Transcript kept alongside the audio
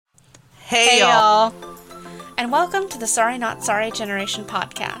Hey y'all! And welcome to the Sorry Not Sorry Generation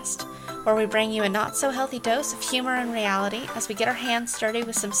podcast, where we bring you a not-so-healthy dose of humor and reality as we get our hands dirty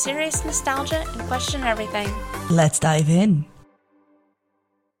with some serious nostalgia and question everything. Let's dive in.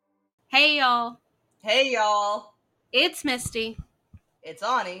 Hey y'all! Hey y'all! It's Misty. It's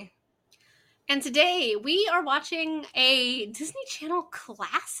Ani. And today we are watching a Disney Channel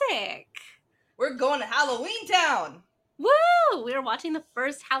classic. We're going to Halloweentown! Woo! We are watching the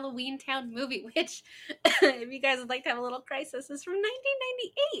first Halloweentown movie, which, if you guys would like to have a little crisis, is from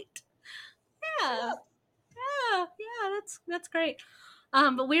 1998. Yeah, that's great.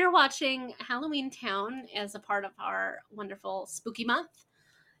 But we are watching Halloweentown as a part of our wonderful spooky month,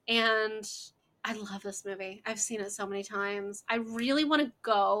 and I love this movie. I've seen it so many times. I really want to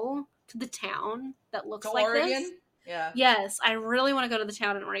go to the town that looks like Oregon? this. Yeah. Yes, I really want to go to the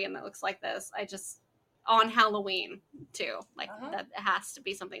town in Oregon that looks like this. On Halloween too. That has to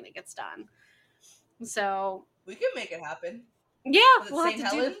be something that gets done. So we can make it happen. Yeah, we'll St.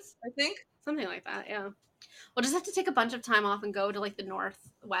 Helens, I think. Something like that, yeah. We'll just have to take a bunch of time off and go to like the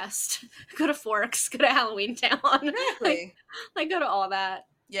Northwest. Go to Forks, go to Halloweentown. Exactly. like go to all that.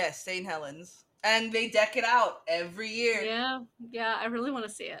 Yes, St. Helens. And they deck it out every year. Yeah, I really want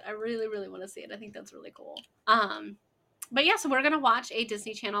to see it. I really, really want to see it. I think that's really cool. But yeah, so we're going to watch a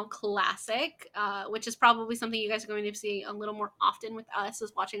Disney Channel classic, which is probably something you guys are going to see a little more often with us,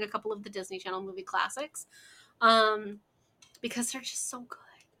 is watching a couple of the Disney Channel movie classics, because they're just so good.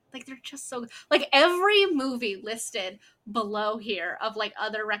 Like, they're just so good. Like, every movie listed below here of, like,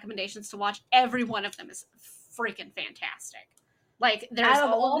 other recommendations to watch, every one of them is freaking fantastic. Like, there's out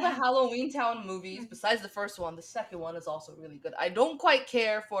of all the Halloweentown movies, besides the first one, the second one is also really good. I don't quite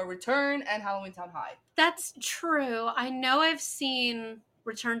care for Return and Halloweentown High. That's true. I know I've seen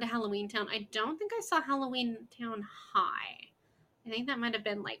Return to Halloweentown. I don't think I saw Halloweentown High. I think that might have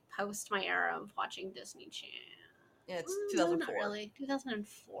been like post my era of watching Disney Channel. Yeah, it's 2004. Not really.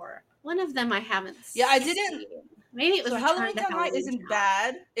 2004. One of them I haven't seen. Yeah, I didn't. Maybe it was Halloweentown High isn't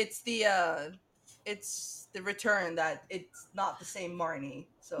bad. It's the Return that it's not the same Marnie.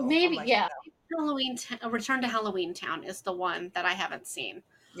 So maybe yeah. Return to Halloweentown is the one that I haven't seen.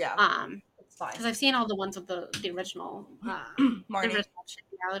 Yeah. It's fine. Because I've seen all the ones with the original Marnie.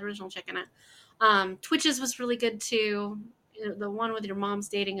 The original chicken. Twitches was really good too. The one with your mom's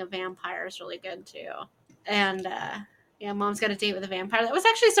dating a vampire is really good too. And Mom's Got a Date with a Vampire. That was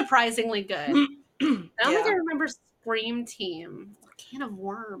actually surprisingly good. I don't think I remember Scream Team. Can of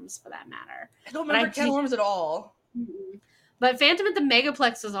Worms, for that matter. I don't remember Can of Worms at all. Mm-hmm. But Phantom at the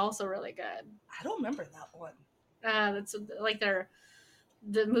Megaplex was also really good. I don't remember that one. That's like the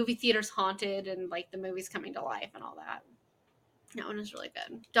movie theater's haunted and like the movie's coming to life and all that. That one was really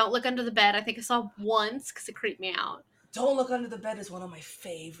good. Don't Look Under the Bed. I think I saw once because it creeped me out. Don't Look Under the Bed is one of my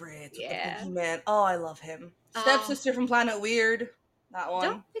favorites. Yeah. With the boogeyman. Oh, I love him. Stepsister from Planet Weird. That one. I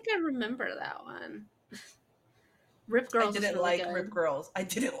don't think I remember that one. Rip Girls. I didn't like Rip Girls. I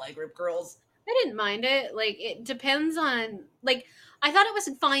didn't like Rip Girls. I didn't mind it. Like, it depends on, like, I thought it was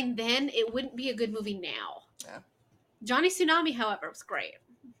fine then. It wouldn't be a good movie now. Yeah. Johnny Tsunami, however, was great.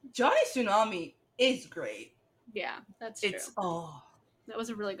 Johnny Tsunami is great. Yeah, that's true. That was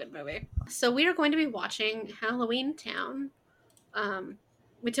a really good movie. So we are going to be watching Halloweentown.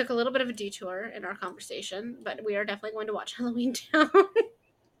 We took a little bit of a detour in our conversation, but we are definitely going to watch Halloweentown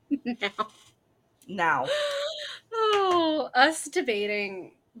now. Oh, us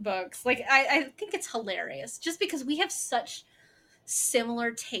debating books. Like, I think it's hilarious just because we have such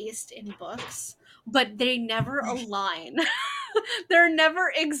similar taste in books, but they never align. They're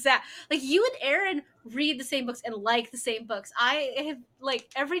never exact. Like, you and Aaron read the same books and like the same books. I have, like,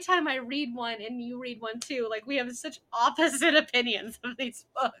 every time I read one and you read one too, like, we have such opposite opinions of these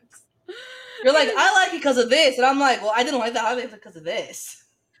books. You're like, I like it because of this, and I'm like, well, I didn't like that. I like it because of this.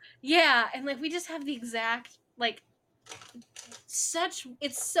 Yeah, and like we just have the exact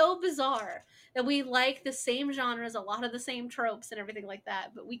it's so bizarre that we like the same genres, a lot of the same tropes and everything like that,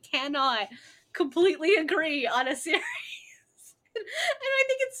 but we cannot completely agree on a series. And I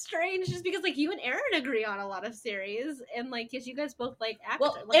think it's strange just because like you and Aaron agree on a lot of series, and like because you guys both like actors.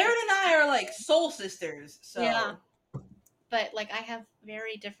 Well, Aaron and I are like soul sisters, so yeah. But like I have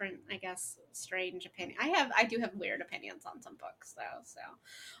very different, I guess, strange opinion. I do have weird opinions on some books though, so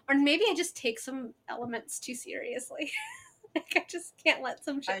or maybe I just take some elements too seriously. Like I just can't let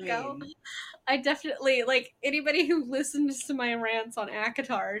some shit go. I definitely like anybody who listens to my rants on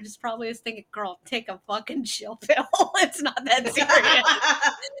ACOTAR just probably is thinking, "Girl, take a fucking chill pill. It's not that serious."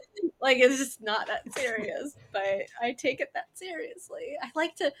 Like it's just not that serious, but I take it that seriously. I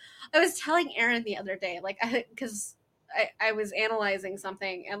was telling Aaron the other day, like because I was analyzing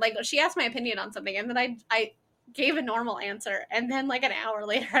something, and like she asked my opinion on something, and then I gave a normal answer, and then like an hour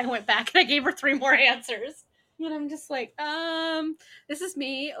later I went back and I gave her 3 more answers. And I'm just like, this is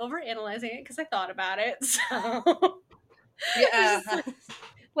me over analyzing it because I thought about it. So Yeah. just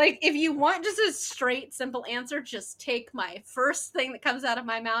like if you want just a straight simple answer, just take my first thing that comes out of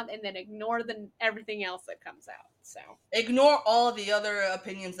my mouth and then ignore everything else that comes out. So Ignore all the other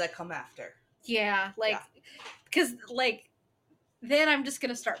opinions that come after. yeah, like because like then I'm just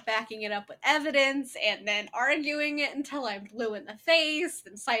gonna start backing it up with evidence and then arguing it until I'm blue in the face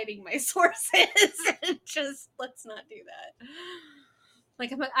and citing my sources. And just let's not do that.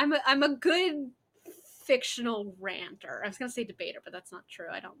 Like I'm a good fictional ranter. I was gonna say debater, but that's not true.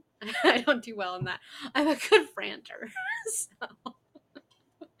 I don't do well in that. I'm a good ranter. So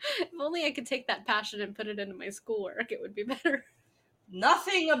if only I could take that passion and put it into my schoolwork, it would be better.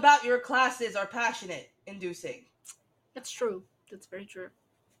 Nothing about your classes are passionate inducing. That's true. That's very true.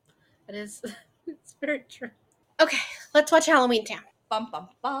 It is. It's very true. Okay, let's watch Halloweentown. Bum bum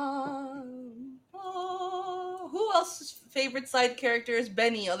bum. Oh, who else's favorite side character is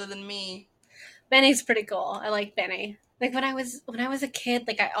Benny other than me? Benny's pretty cool. I like Benny. Like when I was a kid,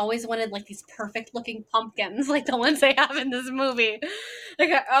 like I always wanted like these perfect looking pumpkins, like the ones they have in this movie. Like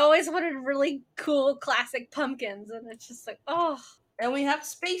I always wanted really cool classic pumpkins, and it's just like, oh, And we have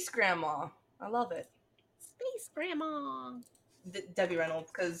Space Grandma. I love it. Space Grandma. Debbie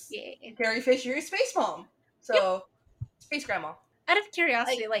Reynolds, because Yeah. Carrie Fisher is Space Mom. So, Space Grandma. Out of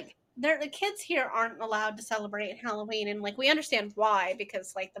curiosity, like the kids here aren't allowed to celebrate Halloween, and like we understand why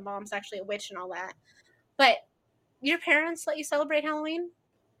because like the mom's actually a witch and all that. But your parents let you celebrate Halloween?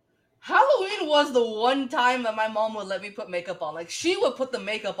 Halloween was the one time that my mom would let me put makeup on. Like, she would put the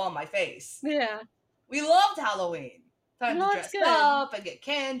makeup on my face. Yeah. We loved Halloween. Time Well, to that's dress good. up and get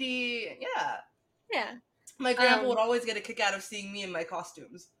candy. And yeah. Yeah. My grandpa would always get a kick out of seeing me in my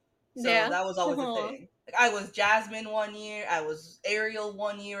costumes. So Yeah. that was always Aw. a thing. Like, I was Jasmine one year. I was Ariel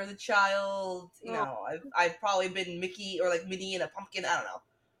one year as a child. You Aw. know, I've probably been Mickey or like Minnie in a pumpkin. I don't know.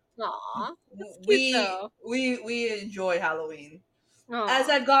 Aw. That's cute We though. we enjoy Halloween. As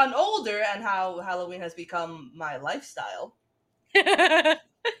Aw. I've gotten older and how Halloween has become my lifestyle,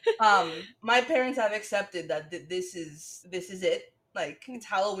 my parents have accepted that this is it. Like, it's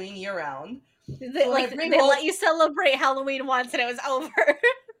Halloween year round. They, So when I like bring they home, let you celebrate Halloween once and it was over.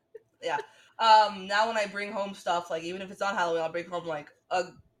 yeah. Now when I bring home stuff, like even if it's on Halloween, I'll bring home like I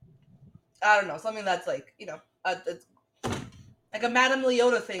don't know, something that's like, you know, like a Madame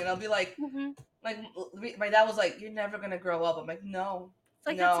Leota thing, and I'll be like, Mm-hmm. like my dad was like, "You're never gonna grow up." I'm like, "No, It's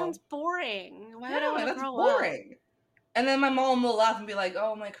like that no, sounds boring. Why yeah, would I want like, to that's grow up? boring." And then my mom will laugh and be like,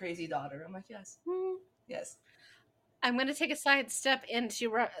 "Oh, my crazy daughter." I'm like, "Yes, yes." I'm gonna take a side step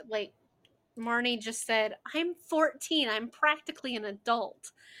into like Marnie just said, I'm 14. I'm practically an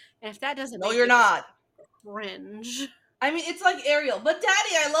adult. And if that doesn't No, make you're you just not. cringe. I mean, it's like Ariel, but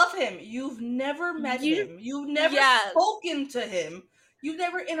Daddy, I love him. You've never met You, him. You've never yeah. spoken to him. You've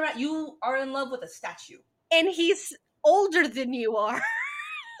never interact. You are in love with a statue. And he's older than you are.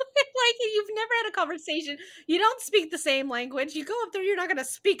 Like, you've never had a conversation. You don't speak the same language. You go up there, you're not going to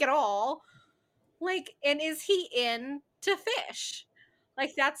speak at all. Like, and is he in to fish?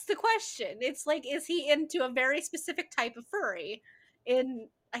 Like, that's the question. It's like, is he into a very specific type of furry? In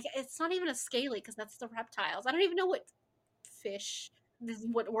like, it's not even a scaly because that's the reptiles. I don't even know what fish.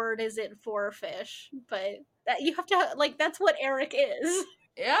 What word is it for fish? But that you have to like. That's what Eric is.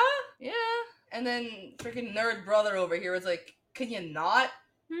 Yeah, yeah. And then freaking nerd brother over here is like, can you not?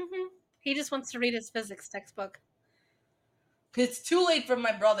 Mm-hmm. He just wants to read his physics textbook. It's too late for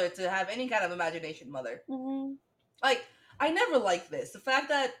my brother to have any kind of imagination, mother. Mm-hmm. Like, I never liked this. The fact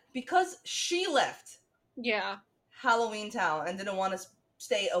that because she left Yeah. Halloweentown and didn't want to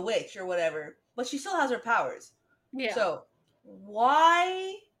stay a witch or whatever, but she still has her powers. Yeah. So,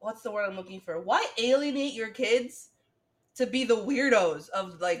 why, what's the word I'm looking for? Why alienate your kids to be the weirdos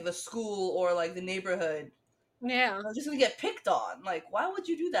of like the school or like the neighborhood? Yeah. They're just gonna get picked on. Like, why would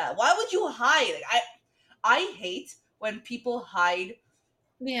you do that? Why would you hide? Like, I hate when people hide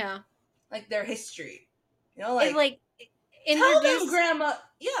Yeah. like their history. You know, like, like tell them, grandma.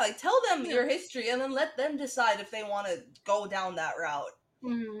 Yeah, like tell them Yeah. your history, and then let them decide if they want to go down that route.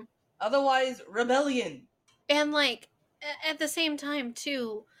 Mm-hmm. Otherwise, rebellion. And like at the same time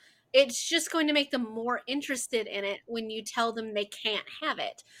too, it's just going to make them more interested in it when you tell them they can't have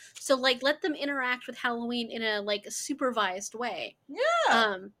it. So like let them interact with Halloween in a like supervised way.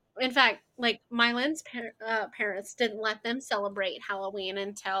 Yeah. In fact, like Mylan's parents didn't let them celebrate Halloween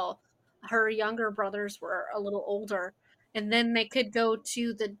until her younger brothers were a little older, and then they could go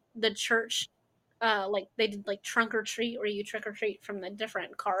to the church like they did like trunk or treat, where you trick or treat from the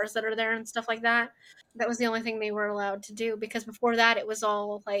different cars that are there and stuff like that. That was the only thing they were allowed to do, because before that it was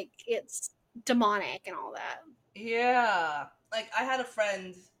all like it's demonic and all that. Yeah. Like, I had a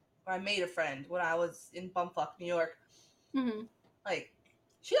friend, or I made a friend when I was in bumfuck New York. Mm-hmm. Like,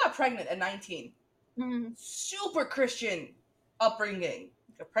 she got pregnant at 19. Mm-hmm. Super Christian upbringing.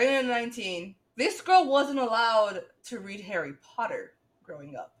 Got pregnant at 19. This girl wasn't allowed to read Harry Potter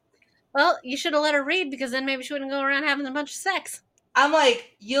growing up. Well, you should have let her read, because then maybe she wouldn't go around having a bunch of sex. I'm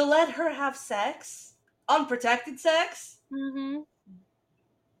like, you let her have sex? Unprotected sex? Mm-hmm.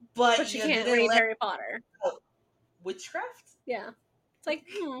 But But she you can't didn't read let Harry Potter. witchcraft? Yeah. It's like,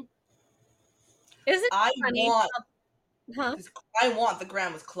 Isn't it I funny? want Huh? I want the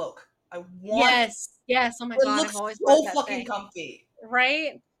grandma's cloak. I want it. Yes. Oh my It god, I've looks always so wanted that fucking thing. comfy.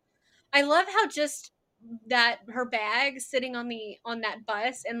 Right? I love how just that her bag sitting on that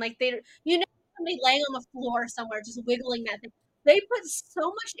bus, and like somebody laying on the floor somewhere just wiggling that thing. They put so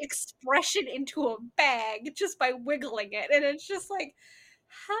much expression into a bag just by wiggling it, and it's just like,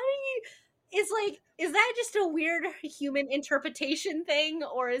 how do you? Is that just a weird human interpretation thing,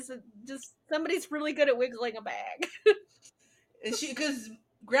 or is it just somebody's really good at wiggling a bag? And because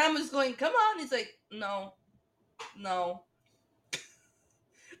grandma's going, come on. He's like, no.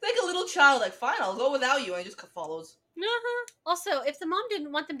 Like a little child, like, fine, I'll go without you. And he just follows. Uh-huh. Also, if the mom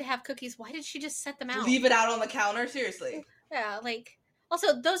didn't want them to have cookies, why did she just set them out? Leave it out on the counter? Seriously. Yeah, like,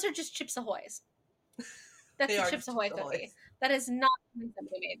 also, those are just Chips Ahoy's. That's a Chips Ahoy cookie. That is not something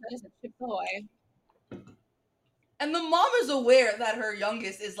somebody made. That is a Chips Ahoy. And the mom is aware that her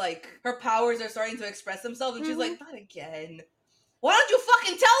youngest is like, her powers are starting to express themselves, and she's like, not again. Why don't you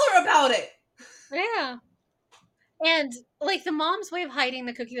fucking tell her about it? Yeah. And, like, the mom's way of hiding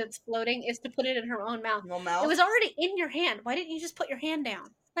the cookie that's floating is to put it in her own mouth. No mouth? It was already in your hand. Why didn't you just put your hand down?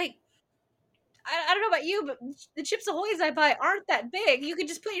 Like, I don't know about you, but the Chips Ahoy's I buy aren't that big. You could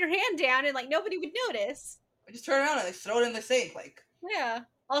just put your hand down and, like, nobody would notice. I just turn around and like, throw it in the sink, like. Yeah.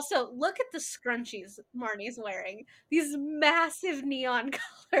 Also, look at the scrunchies Marnie's wearing. These massive neon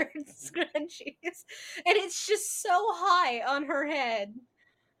colored scrunchies. And it's just so high on her head.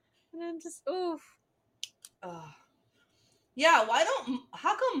 And I'm just, oof. Yeah,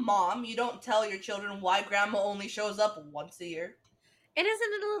 how come, Mom, you don't tell your children why Grandma only shows up once a year? And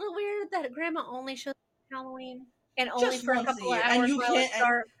isn't it a little weird that Grandma only shows up on Halloween? And only Just for a once a couple of year. hours And you while can't, it's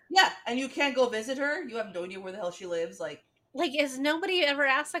dark? and you can't go visit her? You have no idea where the hell she lives? Like, Is nobody ever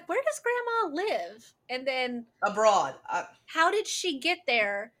asked, like, where does Grandma live? And then, abroad. how did she get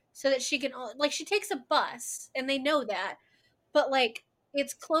there so that she can, like, she takes a bus, and they know that, but, like,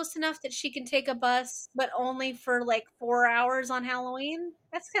 it's close enough that she can take a bus, but only for, like, 4 hours on Halloween?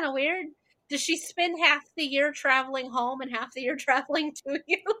 That's kind of weird. Does she spend half the year traveling home and half the year traveling to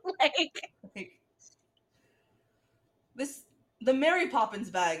you? like, the Mary Poppins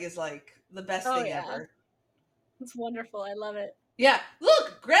bag is, like, the best Oh, thing yeah. ever. It's wonderful. I love it. Yeah,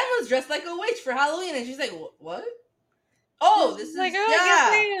 look, Grandma's dressed like a witch for Halloween, and she's like, what? Oh, this is, like, oh, yeah.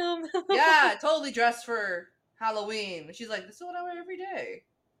 yes, I am. Yeah, totally dressed for Halloween. And she's like, this is what I wear every day.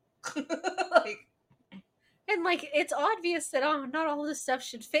 Like, and, like, it's obvious that, not all this stuff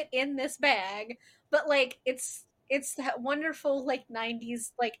should fit in this bag, but, like, it's that wonderful, like,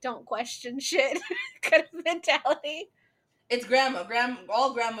 90s, like, don't question shit kind of mentality. it's Grandma.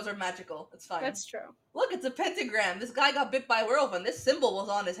 All grandmas are magical. It's fine. That's true. Look, it's a pentagram. This guy got bit by a werewolf, and this symbol was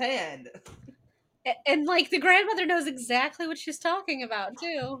on his hand. And, like, the grandmother knows exactly what she's talking about,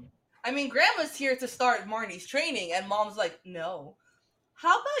 too. I mean, Grandma's here to start Marnie's training, and Mom's like, no.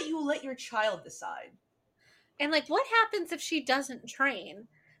 How about you let your child decide? And, like, what happens if she doesn't train?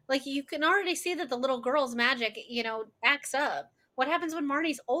 Like, you can already see that the little girl's magic, acts up. What happens when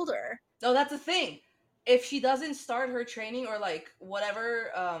Marnie's older? No, that's the thing. If she doesn't start her training or, like,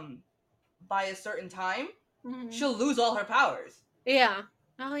 whatever, by a certain time, she'll lose all her powers. Yeah.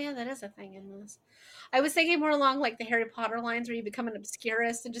 Oh, yeah, that is a thing in this. I was thinking more along, like, the Harry Potter lines where you become an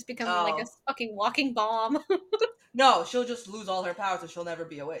obscurist and just become, like, a fucking walking bomb. No, she'll just lose all her powers and she'll never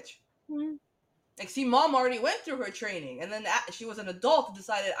be a witch. Mm-hmm. Like, see, Mom already went through her training, and then she was an adult and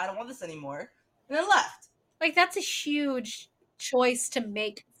decided, I don't want this anymore, and then left. Like, that's a huge choice to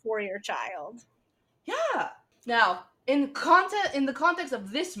make for your child. Yeah. Now, in the context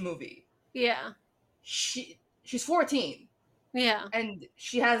of this movie, yeah, she's 14. Yeah. And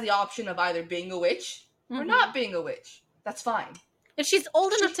she has the option of either being a witch or not being a witch. That's fine. If she's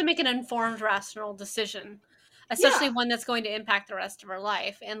old enough to make an informed, rational decision, especially one that's going to impact the rest of her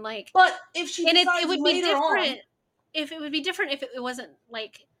life, and, like, but if she decides it would later be different on, if it wasn't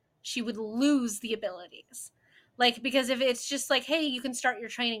like she would lose the abilities. Like, because if it's just like, hey, you can start your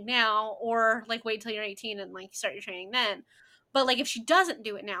training now, or like wait till you're 18 and like start your training then. But like if she doesn't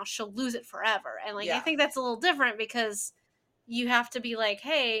do it now, she'll lose it forever. And like I Yeah. think that's a little different because you have to be like,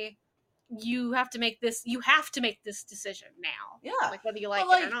 hey, you have to make this decision now. Yeah. Like whether you But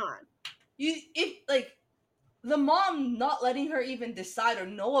like it or like not. if like the mom not letting her even decide or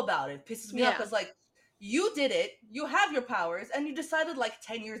know about it pisses me off Yeah. because like you did it, you have your powers, and you decided like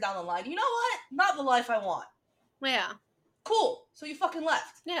 10 years down the line, you know what? Not the life I want. Yeah. Cool. So you fucking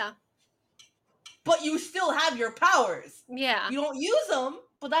left. Yeah. But you still have your powers. Yeah. You don't use them,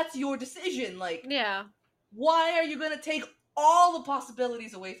 but that's your decision. Like, Yeah. why are you going to take all the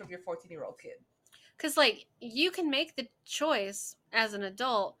possibilities away from your 14-year-old kid? Because, like, you can make the choice as an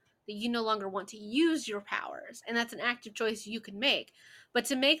adult that you no longer want to use your powers. And that's an active choice you can make. But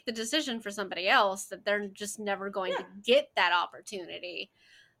to make the decision for somebody else that they're just never going to get that opportunity.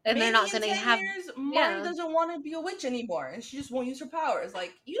 And Maybe they're not in going to 10 have. years, Marnie Yeah. doesn't want to be a witch anymore, and she just won't use her powers.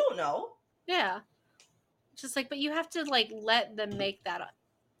 Like, you don't know. Yeah. Just like, but you have to, like, let them make that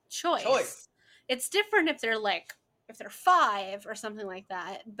choice. It's different if they're, like, if they're 5 or something like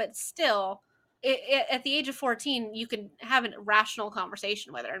that. But still, at the age of 14, you can have a rational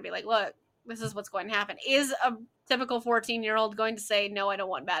conversation with her and be like, look, this is what's going to happen. Is a typical 14-year-old going to say, no, I don't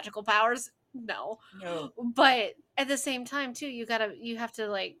want magical powers? No. But at the same time, too, you have to,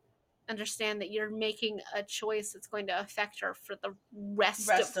 like, understand that you're making a choice that's going to affect her for the rest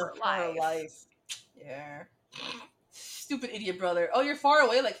of her life. Yeah. Stupid idiot brother. Oh, you're far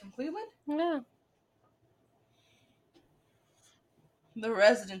away, like from Cleveland? Yeah. The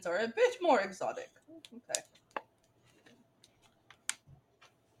residents are a bit more exotic. Okay.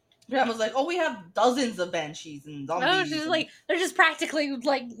 Grandma's like, oh, we have dozens of banshees and zombies. Oh, she's like, they're just practically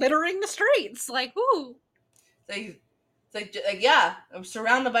like littering the streets. Like, ooh. It's like, yeah, I'm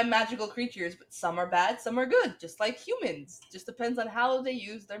surrounded by magical creatures, but some are bad, some are good, just like humans. Just depends on how they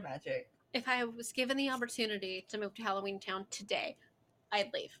use their magic. If I was given the opportunity to move to Halloweentown today,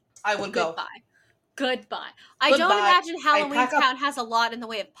 I'd leave. I would go. Goodbye. I don't imagine Halloweentown has a lot in the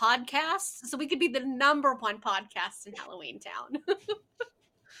way of podcasts, so we could be the number 1 podcast in Halloweentown.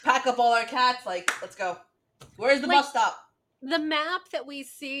 Pack up all our cats, like, let's go. Where's the bus stop? The map that we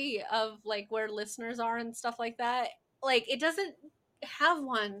see of, like, where listeners are and stuff like that, like, it doesn't have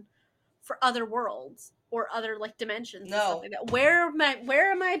one for other worlds or other, like, dimensions and stuff like that.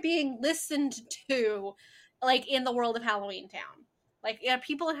 Where am I being listened to, like, in the world of Halloweentown? Like, are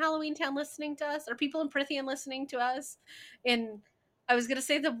people in Halloweentown listening to us? Are people in Prithian listening to us? I was gonna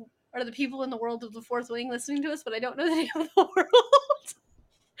say are the people in the world of the Fourth Wing listening to us, but I don't know the name of the world.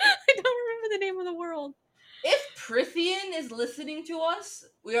 I don't remember the name of the world. If Prithian is listening to us,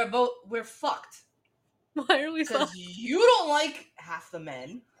 we're fucked. Why are we fucked? Because you don't like half the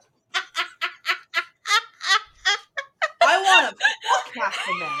men. I want to fuck half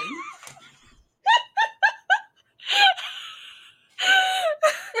the men.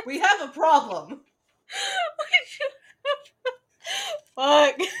 We have a problem.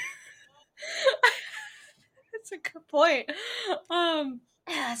 Fuck. That's a good point.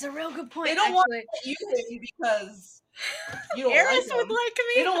 That's a real good point. They don't want to let you in because you don't Eris like him. would like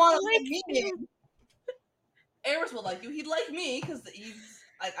me. They don't want to let me in. Eris would like you. He'd like me because he's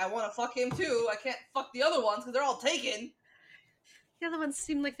like, I want to fuck him too. I can't fuck the other ones because they're all taken. The other ones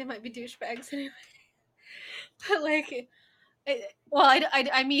seem like they might be douchebags anyway. But like,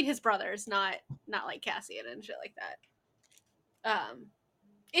 I meet his brothers, not like Cassian and shit like that.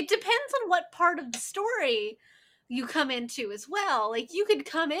 It depends on what part of the story you come into as well. Like, you could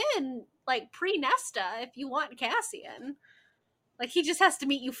come in like pre-Nesta if you want Cassian. Like, he just has to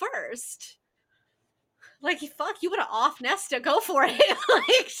meet you first. Like, fuck, you want to off Nesta, go for it.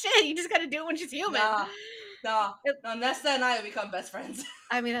 Like, shit, you just gotta do it when she's human. No, Nesta and I have become best friends.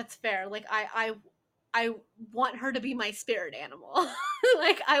 I mean, that's fair. Like, I want her to be my spirit animal.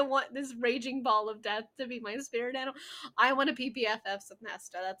 Like, I want this raging ball of death to be my spirit animal. I want to PPFFs with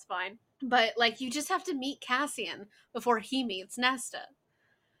Nesta, that's fine. But, like, you just have to meet Cassian before he meets Nesta.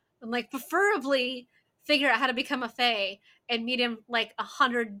 And, like, preferably figure out how to become a Fae and meet him, like,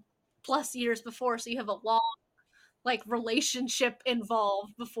 100+ years before, so you have a long, like, relationship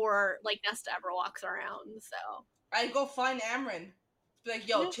involved before, like, Nesta ever walks around, so. I'd go find Amryn. Be like,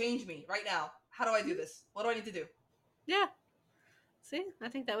 yo, change me right now. How do I do this? What do I need to do? Yeah. See? I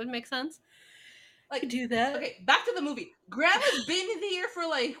think that would make sense. Like, do that. Okay, back to the movie. Grandma's been in here for,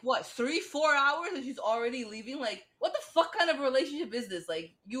 like, what, 3-4 hours and she's already leaving? Like, what the fuck kind of relationship is this?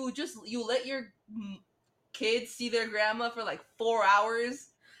 Like, you let your kids see their grandma for, like, 4 hours?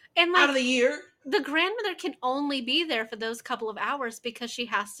 And out like of the year. the grandmother can only be there for those couple of hours because she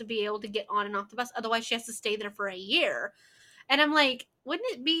has to be able to get on and off the bus. Otherwise, she has to stay there for a year. And I'm like,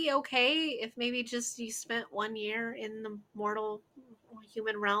 wouldn't it be okay if maybe just you spent 1 year in the mortal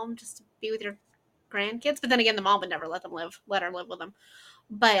human realm just to be with your grandkids? But then again, the mom would never let her live with them.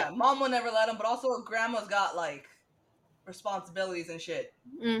 But Yeah, mom will never let him, but also grandma's got like responsibilities and shit.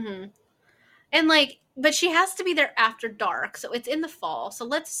 mm-hmm. And like, but she has to be there after dark, so it's in the fall. So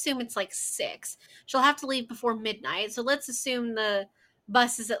let's assume it's like 6. She'll have to leave before midnight. So let's assume the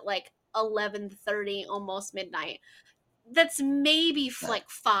bus is at like 11:30, almost midnight. That's maybe like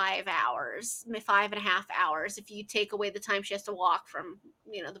 5 hours, 5.5 hours if you take away the time she has to walk from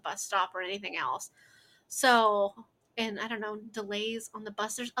the bus stop or anything else. So, and I don't know, delays on the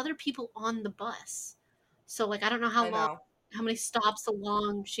bus. There's other people on the bus, so like I don't know I know. how many stops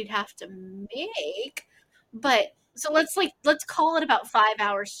along she'd have to make. But so let's call it about 5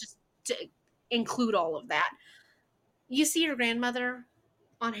 hours just to include all of that. You see your grandmother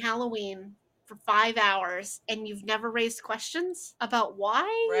on Halloween for 5 hours and you've never raised questions about why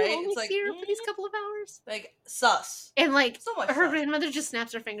you Right? only It's like, see her for these couple of hours? like sus. And like So much her sus. grandmother just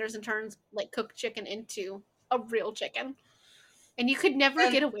snaps her fingers and turns like cooked chicken into a real chicken. And you could never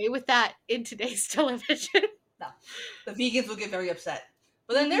And get away with that in today's television. no, the vegans will get very upset.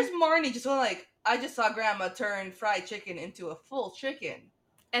 But then there's Marnie just going like, I just saw grandma turn fried chicken into a full chicken.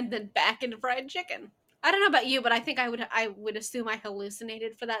 And then back into fried chicken. I don't know about you, but I think I would assume I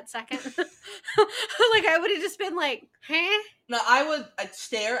hallucinated for that second. Like I would have just been like, huh? No, I'd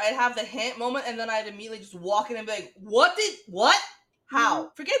stare, I'd have the hint moment, and then I'd immediately just walk in and be like, what?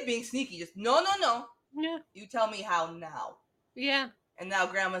 How? Forget being sneaky, just no. Yeah. You tell me how now. Yeah. And now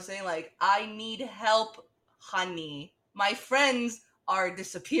grandma's saying like, I need help, honey. My friends are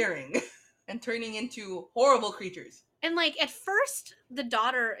disappearing and turning into horrible creatures. And like at first the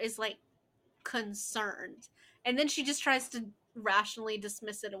daughter is like concerned. And then she just tries to rationally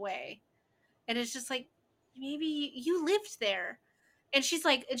dismiss it away. And it's just like, maybe you lived there. And she's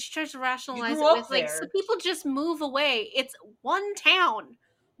like, and she tries to You rationalize grew it up with like, so there. people just move away. It's one town.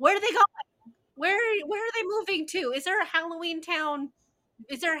 Where are they going? Where are they moving to? Is there a Halloweentown?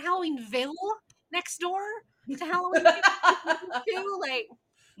 Is there a Halloweenville next door to Halloween too? Like,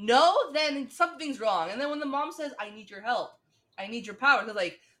 No, then something's wrong. And then when the mom says, I need your help, I need your power, because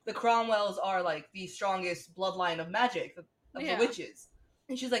like the Cromwells are like the strongest bloodline of magic, of the witches.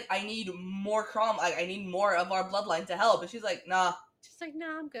 And she's like, I need more I need more of our bloodline to help. And she's like, nah. she's like,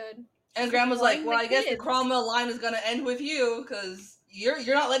 nah, I'm good. And grandma's like, well, I guess the Cromwell line is gonna end with you, because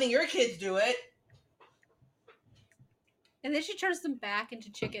you're not letting your kids do it. And then she turns them back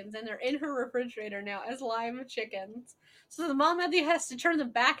into chickens, and they're in her refrigerator now as live chickens. So the mom either has to turn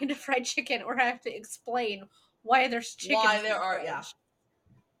them back into fried chicken or have to explain why there's chickens. Why there are, yeah.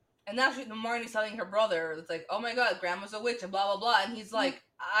 And now Marnie's telling her brother, it's like, oh my god, grandma's a witch, and blah, blah, blah. And he's like,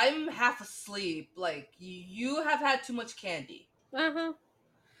 I'm half asleep. Like, you have had too much candy. Uh-huh.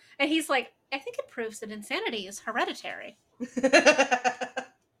 And he's like, I think it proves that insanity is hereditary.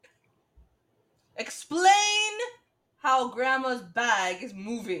 Explain how grandma's bag is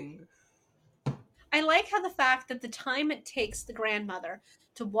moving. I like how the fact that the time it takes the grandmother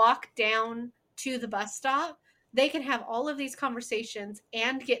to walk down to the bus stop, they can have all of these conversations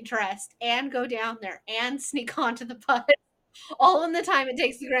and get dressed and go down there and sneak onto the bus, all in the time it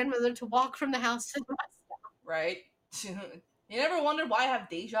takes the grandmother to walk from the house to the bus stop. Right? You never wondered why I have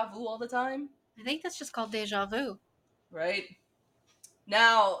deja vu all the time? I think that's just called deja vu. Right?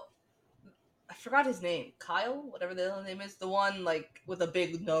 Now, I forgot his name. Kyle? Whatever the hell name is. The one, like, with a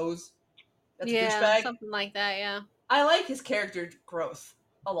big nose. That's a douchebag. Something like that, yeah. I like his character growth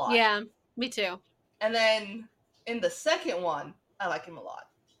a lot. Yeah, me too. And then, in the second one, I like him a lot.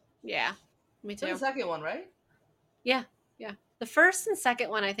 Yeah, me too. The second one, right? Yeah. The first and second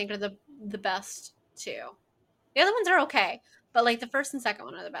one, I think, are the best two. The other ones are okay, but like the first and second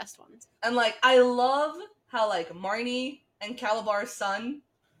one are the best ones. And like, I love how like Marnie and Calabar's son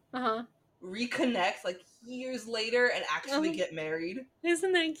reconnect like years later and actually get married.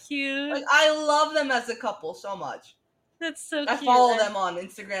 Isn't that cute? Like, I love them as a couple so much. That's so cute. I follow them on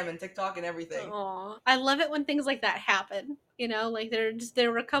Instagram and TikTok and everything. Aww. I love it when things like that happen. You know, like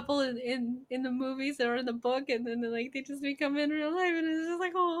there were a couple in the movies or in the book, and then like they just become in real life, and it's just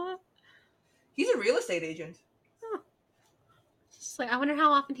like, aw. He's a real estate agent. Oh. Just like, I wonder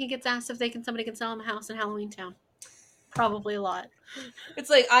how often he gets asked if somebody can sell him a house in Halloweentown. Probably a lot. It's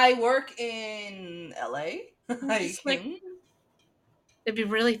like, I work in LA. Like, it'd be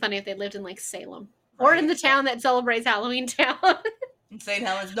really funny if they lived in like Salem. Or in the town that celebrates Halloweentown. In St.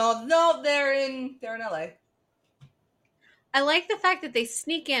 Helens. No, they're in LA. I like the fact that they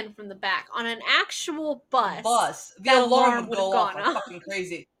sneak in from the back on an actual bus. The That alarm alarm would would have go off gone like off. fucking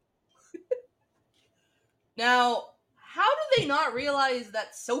crazy. Now, how do they not realize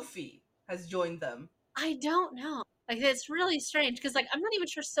that Sophie has joined them? I don't know. Like, it's really strange because, like, I'm not even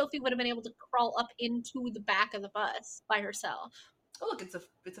sure Sophie would have been able to crawl up into the back of the bus by herself. Oh look, it's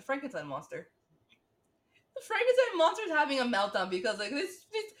a Frankenstein monster. The Frankenstein monster is having a meltdown because like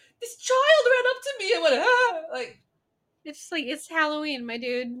this child ran up to me and went ah! Like, It's just like, it's Halloween, my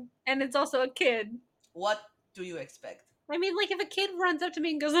dude, and it's also a kid. what do you expect? I mean, like, if a kid runs up to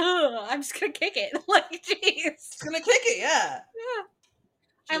me and goes, ugh, I'm just gonna kick it. Like, jeez. It's gonna kick it, yeah. Yeah.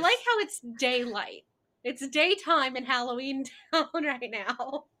 I Just- like how it's daylight. It's daytime in Halloweentown right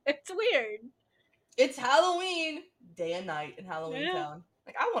now. It's weird. It's Halloween day and night in Halloweentown. Yeah.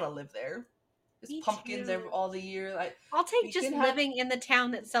 Like, I want to live there. There's Me pumpkins too. all the year. Like, I'll we take just can have- living in the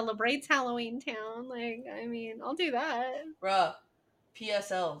town that celebrates Halloweentown. Like, I mean, I'll do that. bruh,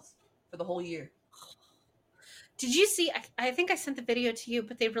 PSLs for the whole year. Did you see? I think I sent the video to you,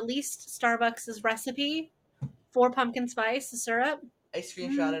 but they released Starbucks' recipe for pumpkin spice syrup. I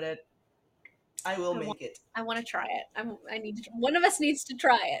screenshotted it. I will make it. I want to try it. I need to. One of us needs to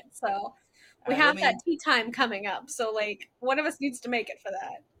try it. So we Alright, have let that me- tea time coming up. So like, one of us needs to make it for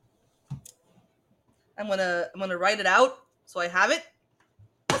that. I'm gonna write it out so I have it.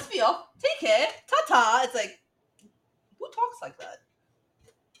 Let's be off. Take care. Ta ta. It's like, who talks like that?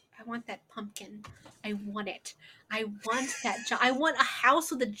 I want that pumpkin. I want it. I want that. I want a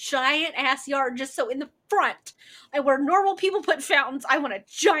house with a giant ass yard just so in the front, where normal people put fountains, I want a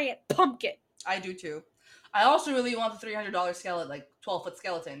giant pumpkin. I do too. I also really want the $300 skeleton, like 12-foot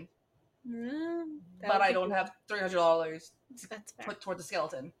skeleton, but I don't have $300 That's fair. put toward the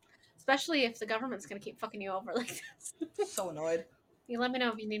skeleton. Especially if the government's gonna keep fucking you over like this. So annoyed. You let me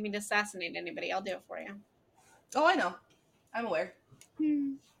know if you need me to assassinate anybody. I'll do it for you. Oh, I know. I'm aware.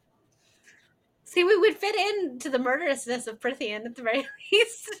 See, we would fit into the murderousness of Prithian at the very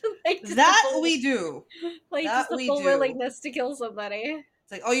least. Like, That we do. Like, that just the we full do. willingness to kill somebody.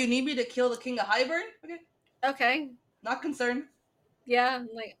 It's like, oh, you need me to kill the king of Highburn? Okay. Okay. Not concerned. Yeah,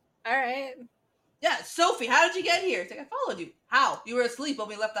 like, alright. Yeah, Sophie, how did you get here? It's like, I followed you. How? You were asleep when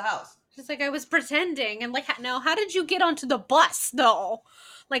we left the house. Just like, I was pretending. And, like, now, how did you get onto the bus, though?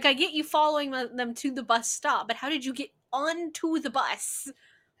 Like, I get you following them to the bus stop, but how did you get onto the bus?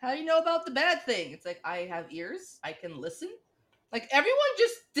 How do you know about the bad thing? It's like, I have ears. I can listen. Like, everyone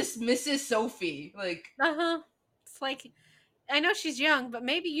just dismisses Sophie. Like, Uh-huh. It's like, I know she's young, but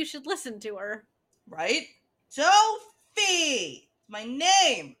maybe you should listen to her. right? Sophie! My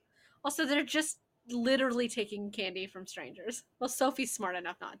name! Also, they're just literally taking candy from strangers. Well, Sophie's smart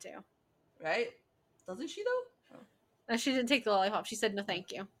enough not to. Right? Doesn't she, though? Oh. She didn't take the lollipop. She said no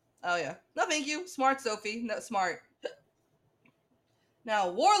thank you. Oh, yeah. No, thank you. Smart, Sophie. No, smart. Now,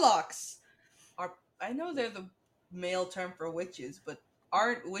 warlocks are... I know they're the male term for witches, but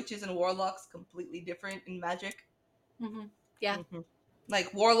aren't witches and warlocks completely different in magic? Mm-hmm. Yeah. Mm-hmm.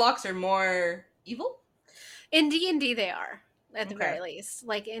 Like, warlocks are more evil? In D&D, they are, at the Okay. very least.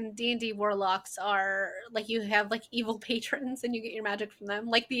 Like, in D&D, warlocks are, like, you have, like, evil patrons, and you get your magic from them.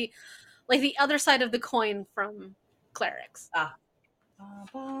 Like the other side of the coin from clerics.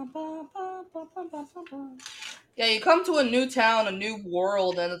 Yeah, you come to a new town, a new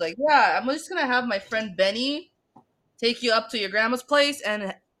world, and it's like, yeah, I'm just gonna have my friend Benny take you up to your grandma's place,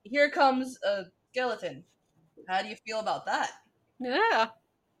 and here comes a skeleton. How do you feel about that? Yeah.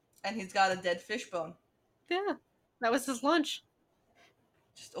 And he's got a dead fish bone. Yeah. That was his lunch.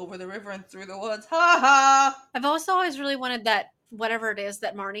 Just over the river and through the woods. Ha ha! I've also always really wanted that, whatever it is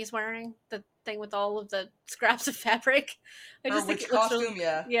that Marnie's wearing, the thing with all of the scraps of fabric. I Her just think witch it looks costume, really,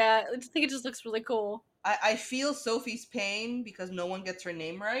 yeah. yeah, I just think it just looks really cool. I feel Sophie's pain because no one gets her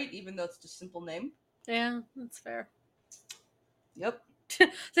name right, even though it's just a simple name. Yeah, that's fair. Yep.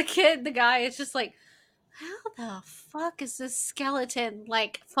 The guy is just like, how the fuck is this skeleton,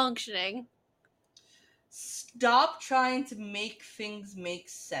 like, functioning? Stop trying to make things make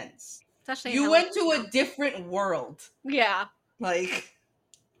sense. Especially You went to a different world. Yeah. Like,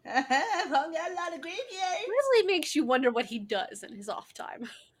 I've hung out a lot of graveyards. Really makes you wonder what he does in his off time.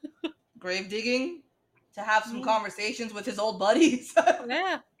 Grave digging to have some conversations with his old buddies. Oh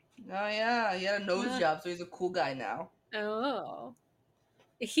Yeah. yeah, he had a nose job, so he's a cool guy now. Oh.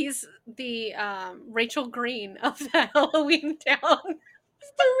 He's the Rachel Green of the Halloweentown.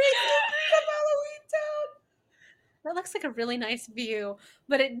 It's the Rachel Green of Halloweentown. That looks like a really nice view,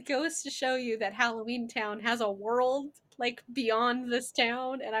 but it goes to show you that Halloweentown has a world, like, beyond this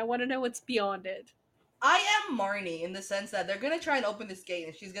town, and I want to know what's beyond it. I am Marnie in the sense that they're gonna try and open this gate,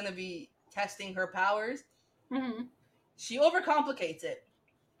 and she's gonna be testing her powers. Mm-hmm. She overcomplicates it.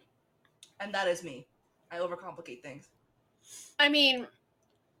 And that is me. I overcomplicate things. I mean,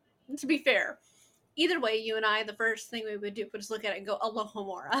 to be fair, either way, you and I, the first thing we would do would just look at it and go,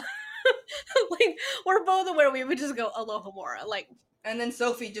 Alohomora. Like, we're both aware we would just go, Alohomora. Like, and then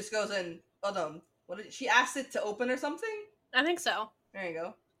Sophie just goes in. Oh no, she asked it to open or something? I think so. There you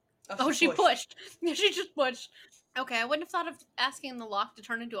go. Oh, she pushed. She just pushed. Okay, I wouldn't have thought of asking the lock to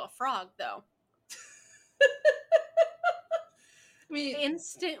turn into a frog, though. I mean,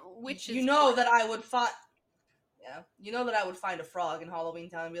 instant witches. You know that I would find. Yeah, you know that I would find a frog in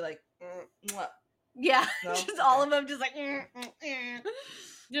Halloweentown and be like, yeah, no? Just okay. All of them, just like,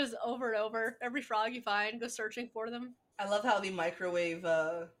 just over and over. Every frog you find, go searching for them. I love how the microwave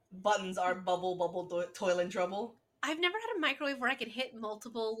buttons are bubble toilet trouble. I've never had a microwave where I could hit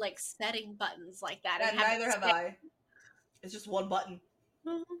multiple like setting buttons like that. And neither have I. It's just one button.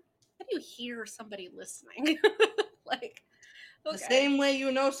 How do you hear somebody listening? Like, okay. The same way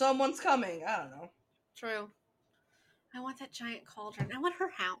you know someone's coming. I don't know. True. I want that giant cauldron. I want her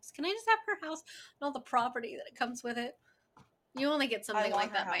house. Can I just have her house and all the property that it comes with it? You only get something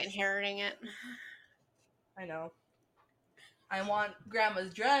like that by inheriting it. I know. I want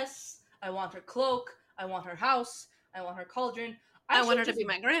Grandma's dress. I want her cloak. I want her house. I want her cauldron. I want her to be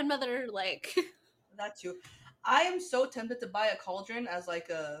my grandmother. Like that too. I am so tempted to buy a cauldron as like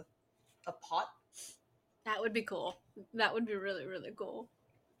a pot. That would be cool. That would be really, really cool.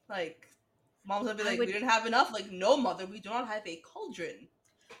 Like, Mom's gonna be like, we didn't have enough. Like, no, Mother, we do not have a cauldron.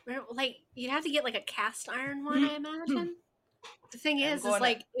 Like, you'd have to get like a cast iron one, I imagine. The thing is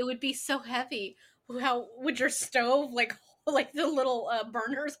like, it would be so heavy. How would your stove, like the little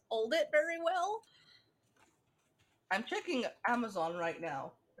burners hold it very well? I'm checking Amazon right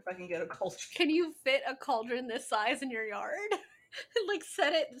now if I can get a cauldron. Can you fit a cauldron this size in your yard? Like,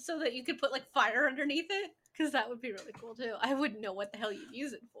 set it so that you could put like fire underneath it? Because that would be really cool too. I wouldn't know what the hell you'd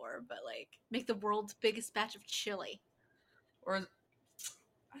use it for, but like, make the world's biggest batch of chili. Or, I'm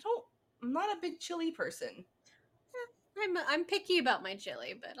not a big chili person. I'm picky about my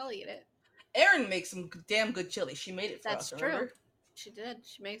chili, but I'll eat it. Erin makes some damn good chili. She made it for us, remember? That's true. She did.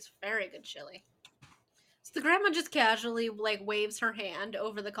 She makes very good chili. So the grandma just casually like waves her hand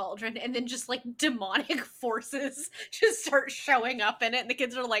over the cauldron, and then just like demonic forces just start showing up in it, and the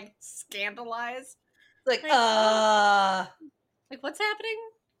kids are like scandalized. Like what's happening?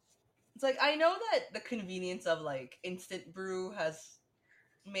 It's like, I know that the convenience of like instant brew has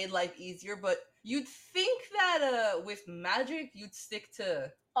made life easier, but you'd think that with magic you'd stick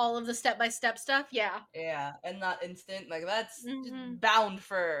to all of the step-by-step stuff. Yeah, and not instant. Like, that's just bound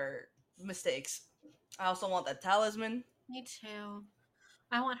for mistakes. I also want that talisman. Me too.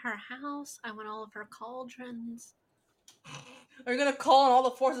 I want her house. I want all of her cauldrons. Are you gonna call on all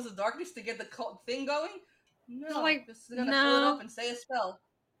the forces of darkness to get the thing going? No, like, this is gonna fill it up and say a spell.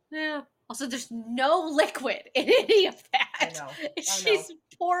 Yeah. Also, there's no liquid in any of that. I know. She's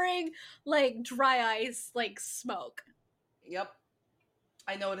pouring like dry ice, like smoke. Yep.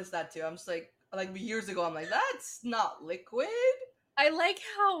 I noticed that too. I'm just like years ago, I'm like, that's not liquid. I like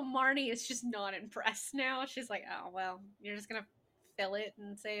how Marnie is just not impressed now. She's like, oh, well, you're just gonna fill it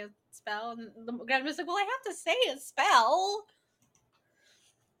and say a spell. And the grandma's like, well, I have to say a spell.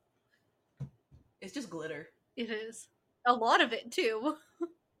 It's just glitter. It is. A lot of it, too.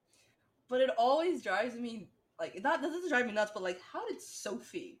 But it always drives me, like, that doesn't drive me nuts, but, like, how did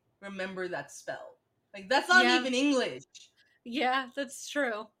Sophie remember that spell? Like, that's not even English. Yeah, that's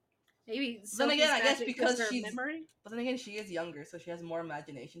true. Maybe then again, I guess because she's memory. But then again, she is younger, so she has more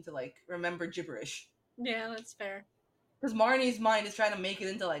imagination to like remember gibberish. Yeah, that's fair. Because Marnie's mind is trying to make it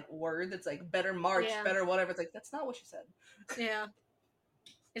into like words. It's like better march, better whatever. It's like, that's not what she said. Yeah.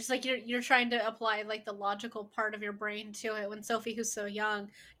 It's like you're trying to apply like the logical part of your brain to it when Sophie, who's so young,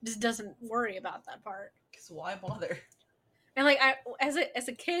 just doesn't worry about that part. Because why bother? And like I, as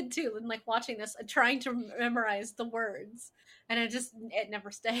a kid too, and like watching this, trying to memorize the words, and it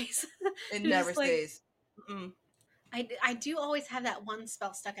never stays. It never stays. Like, I do always have that one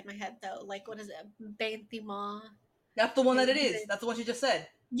spell stuck in my head though. Like, what is it? Benthima. That's the one that it is. That's the one she just said.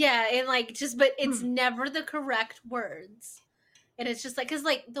 Yeah, and like but it's never the correct words, and it's just like because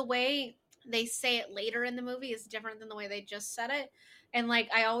like the way they say it later in the movie is different than the way they just said it, and like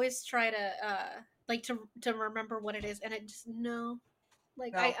I always try to like to remember what it is, and it just no.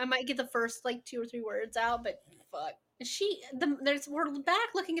 I might get the first like 2 or 3 words out, but fuck. We're back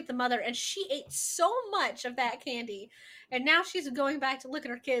looking at the mother, and she ate so much of that candy, and now she's going back to look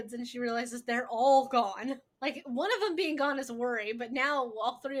at her kids, and she realizes they're all gone. Like, one of them being gone is a worry, but now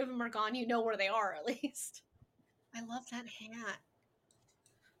all 3 of them are gone. You know where they are, at least. I love that hat.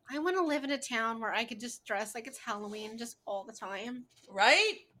 I want to live in a town where I could just dress like it's Halloween just all the time.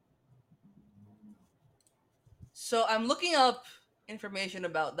 Right? So I'm looking up information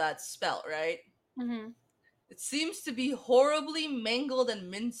about that spell, right? Mm-hmm. It seems to be horribly mangled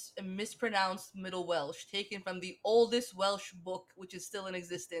and mispronounced Middle Welsh, taken from the oldest Welsh book which is still in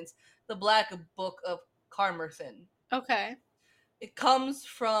existence, the Black Book of Carmarthen. Okay. It comes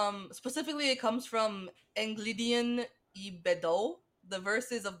from Engledion y Bedo, the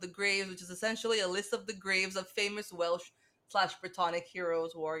verses of the graves, which is essentially a list of the graves of famous Welsh/Brittonic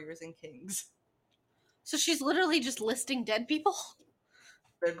heroes, warriors, and kings. So she's literally just listing dead people?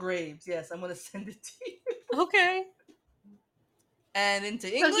 Their graves, yes, I'm gonna send it to you. Okay. And into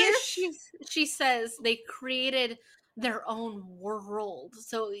So here English, she says they created their own world.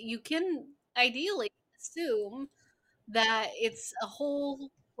 So you can ideally assume that it's a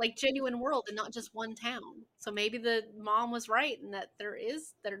whole like genuine world and not just one town. So maybe the mom was right and that there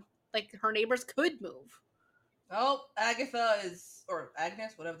like her neighbors could move. oh, Agatha is, or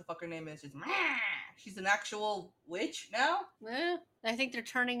Agnes, whatever the fuck her name is, just she's an actual witch now. I think they're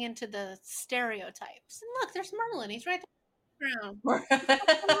turning into the stereotypes. And look, there's Merlin. He's right there.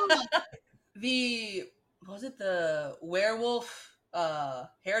 Oh, The was it the werewolf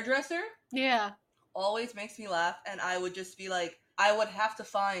hairdresser yeah. always makes me laugh, and I would just be like, I would have to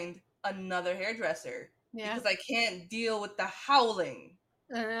find another hairdresser Yeah. because I can't deal with the howling.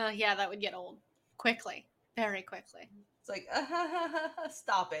 Yeah, that would get old quickly. Very quickly. It's like,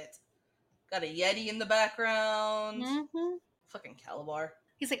 stop it. Got a Yeti in the background. Mm-hmm. Fucking Calabar.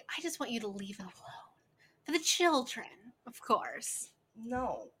 He's like, I just want you to leave it alone. For the children, of course.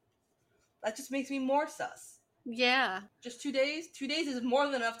 No. That just makes me more sus. Yeah. Just 2 days? 2 days is more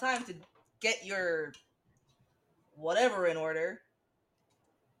than enough time to get your whatever in order.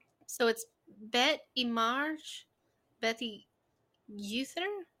 So it's Betty March, Betty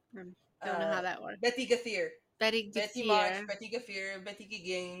Guythur? I don't know how that works. Betty Guythur. Betty Betty March, Guythur. Betty Guythur, Betty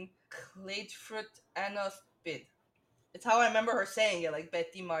Gugaun Cledyfrut, anoeth bid. It's how I remember her saying it, like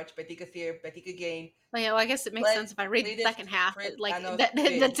Betty March, Betty Guythur, Betty Gugaun. Well, yeah, well, I guess it makes sense if I read the Cledyfrut, second half, like anoeth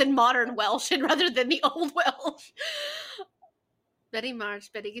bid. that's in modern Welsh and rather than the old Welsh. Betty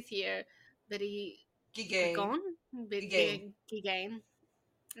March, Betty Guythur, Betty Gugaun. Gugaun.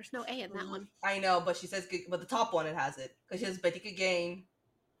 There's no A in that one. I know, but she says, but the top one it has it because she says Betty Gugaun,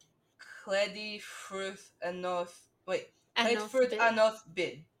 Cledyfrut, anoeth. Wait, Cledyfrut, anoeth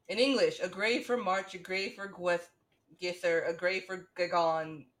bid. In English, a grave for March, a grave for Guythur, a grave for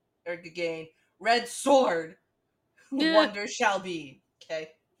Gugaun or Gugaun. Red sword, wonder shall be. Okay,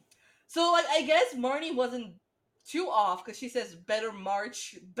 so like I guess Marnie wasn't too off because she says better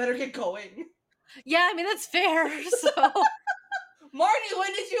march, better get going. Yeah, I mean that's fair. So Marnie,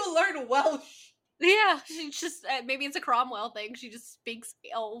 when did you learn Welsh? Yeah, she just maybe it's a Cromwell thing. She just speaks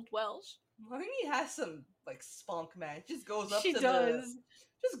old Welsh. Marnie has some like spunk, man. Just goes up She to does.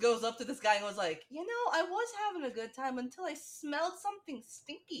 just goes up to this guy and was like, you know, I was having a good time until I smelled something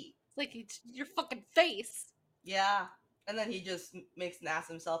stinky. It's like your fucking face. Yeah, and then he just makes an ass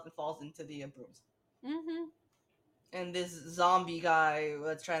himself and falls into the brooms. Mm-hmm. And this zombie guy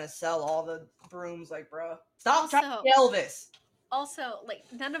that's trying to sell all the brooms, like, bruh, stop trying to yell this. Also, like,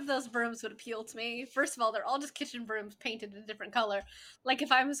 none of those brooms would appeal to me. First of all, they're all just kitchen brooms painted a different color. Like,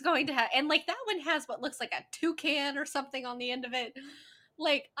 if I was going to have, and like that one has what looks like a toucan or something on the end of it.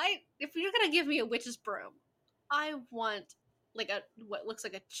 Like, if you're gonna give me a witch's broom, I want like what looks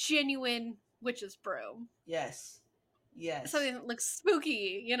like a genuine witch's broom. Yes. Yes. Something that looks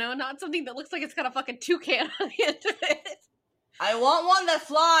spooky, you know, not something that looks like it's got a fucking toucan on the end of it. I want one that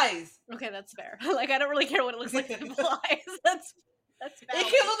flies. Okay, that's fair. Like, I don't really care what it looks like if it flies. That's valid.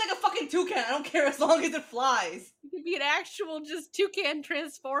 It can look like a fucking toucan. I don't care as long as it flies. It could be an actual just toucan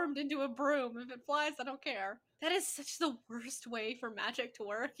transformed into a broom. If it flies, I don't care. That is such the worst way for magic to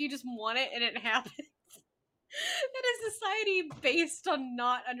work. You just want it and it happens. That is society based on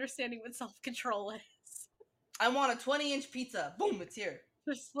not understanding what self-control is. I want a 20-inch pizza. Boom, it's here.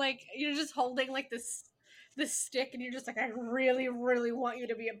 Just like, you're just holding like this stick and you're just like, I really, really want you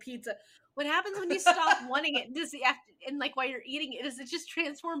to be a pizza. What happens when you stop wanting it? Does it and like while you're eating it, does it just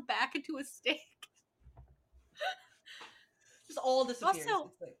transform back into a stick? Just all disappears.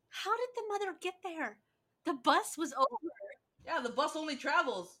 Also, like, how did the mother get there? The bus was over. Yeah, the bus only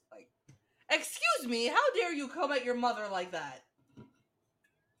travels. Like, excuse me, how dare you come at your mother like that?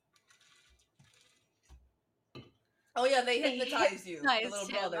 Oh yeah, they hypnotized you, the little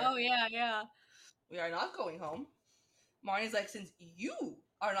brother. Oh yeah. We are not going home. Marnie's like, since you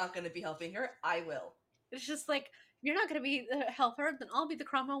are not going to be helping her, I will. It's just like, you're not going to help her, then I'll be the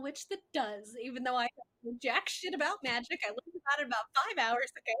Cromwell witch that does. Even though I don't know jack shit about magic, I learned about it about 5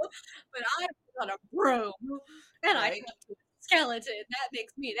 hours ago. But I put on a broom and I Right? talk to a skeleton. That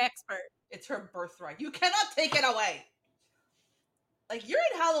makes me an expert. It's her birthright. You cannot take it away. Like, you're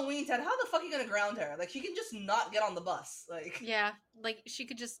in Halloweentown. How the fuck are you gonna ground her? Like, she can just not get on the bus. Yeah, like she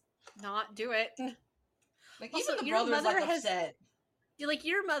could just not do it. Like Also, even the your brother's like mother has upset. like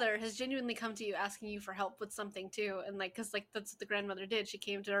your mother has genuinely come to you asking you for help with something too, and like because like that's what the grandmother did. She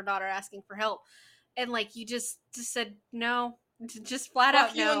came to her daughter asking for help, and like you just said no, just flat Fuck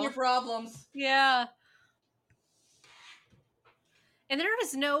out you and no. your problems. Yeah. And there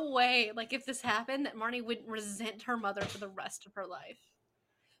is no way, like, if this happened, that Marnie wouldn't resent her mother for the rest of her life.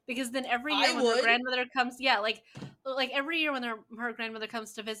 Because then every year I when her would. grandmother comes, yeah, like every year when her grandmother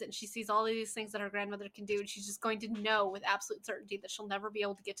comes to visit and she sees all of these things that her grandmother can do, and she's just going to know with absolute certainty that she'll never be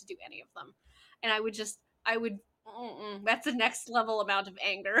able to get to do any of them. And that's the next level amount of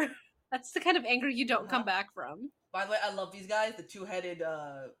anger. That's the kind of anger you don't come back from. By the way, I love these guys. The two-headed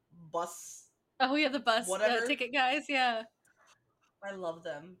bus. Oh, yeah, the bus Whatever. ticket guys, yeah. I love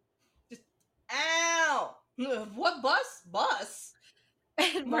them. Just ow. What bus? Bus.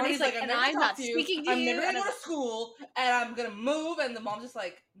 And Marnie's like, I'm and never I'm gonna talk not to you. speaking to I'm you. never And gonna go to school, and I'm gonna move. And the mom's just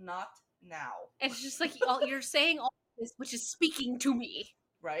like, not now. And it's just like you're saying all this, which is speaking to me.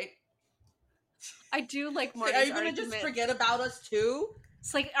 Right? I do like It's like, Marty's are you gonna argument. just forget about us too?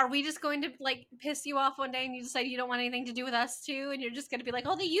 It's like, are we just going to like piss you off one day and you decide you don't want anything to do with us too, and you're just going to be like,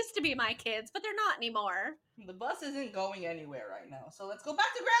 oh, they used to be my kids, but they're not anymore. The bus isn't going anywhere right now, so let's go back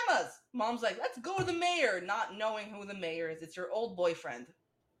to Grandma's. Mom's like, let's go to the mayor, not knowing who the mayor is. It's your old boyfriend.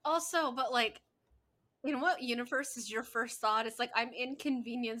 Also, but like, in what universe is your first thought? It's like, I'm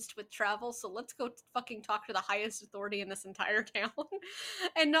inconvenienced with travel, so let's go fucking talk to the highest authority in this entire town.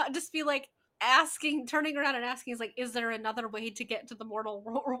 And not just be like, turning around and asking, is like, is there another way to get to the mortal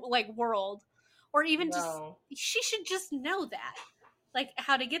world? Or even No. she should just know that. Like,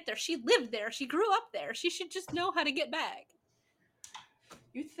 how to get there. She lived there. She grew up there. She should just know how to get back.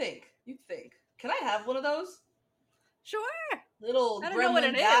 You'd think. Can I have one of those? Sure. Little I don't gremlin know what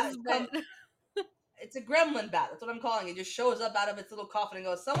it bat. is, but It's a gremlin bat. That's what I'm calling it. It just shows up out of its little coffin and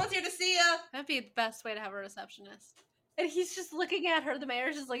goes, someone's here to see ya! that'd be the best way to have a receptionist. And he's just looking at her. The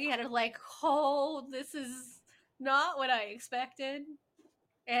mayor's just looking at her like, oh, this is not what I expected.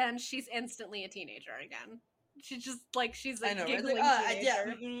 And she's instantly a teenager again. She's just like, she's a I know, right? giggling Like,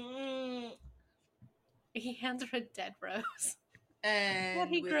 teenager. yeah. He hands her a dead rose. And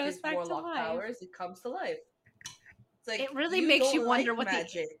he with grows his back to warlock life. powers, it comes to life. It's like, It really makes you wonder what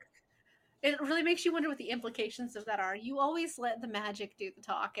magic. It really makes you wonder what the implications of that are. You always let the magic do the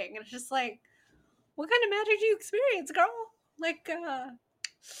talking, and it's just like, what kind of magic do you experience, girl? Like,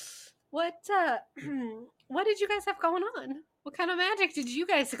 what did you guys have going on? What kind of magic did you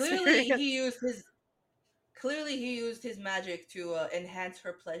guys experience? Clearly he used his magic to enhance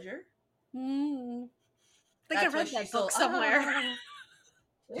her pleasure. I think I read that book somewhere.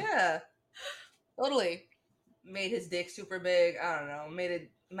 Yeah, totally. Made his dick super big. I don't know. Made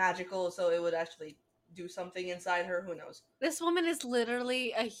it magical so it would actually do something inside her. Who knows? This woman is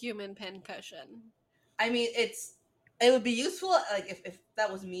literally a human pincushion. I mean, it would be useful, like, if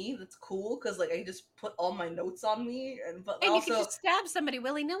that was me. That's cool, because like I just put all my notes on me, and also, you can just stab somebody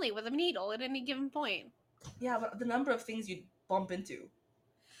willy-nilly with a needle at any given point. Yeah, but the number of things you'd bump into.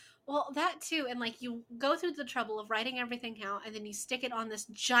 Well, that too, and like you go through the trouble of writing everything out, and then you stick it on this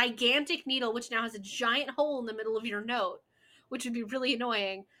gigantic needle, which now has a giant hole in the middle of your note, which would be really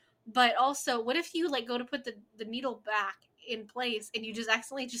annoying. But also, what if you like go to put the needle back in place and you just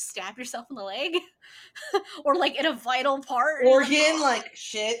accidentally just stab yourself in the leg, or like in a vital part, organ? Like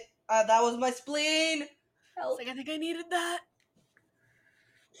shit, that was my spleen. Help. It's like, I think I needed that.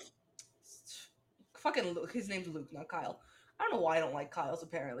 Fucking Luke. His name's Luke, not Kyle. I don't know why I don't like Kyle's,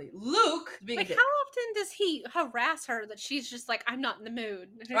 apparently. Luke, being like, how often does he harass her that she's just like, I'm not in the mood?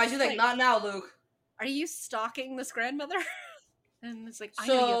 Right, she's like, not now, Luke. Are you stalking this grandmother? And it's like, I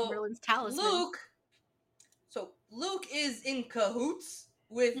So, know you have Merlin's talisman. Luke is in cahoots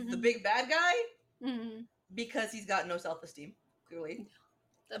with the big bad guy because he's got no self-esteem, clearly.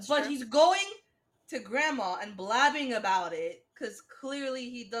 But he's going to Grandma and blabbing about it because clearly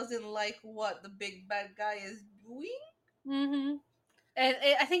he doesn't like what the big bad guy is doing. And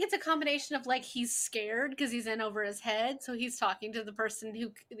I think it's a combination of like he's scared because he's in over his head, so he's talking to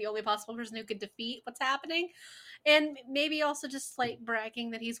the only possible person who could defeat what's happening, and maybe also just like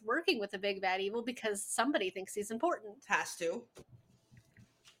bragging that he's working with the big bad evil because somebody thinks he's important. Has to.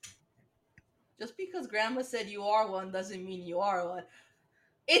 Just because Grandma said you are one doesn't mean you are one.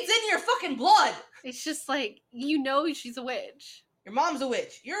 It's in your fucking blood. It's just like, you know she's a witch. Your mom's a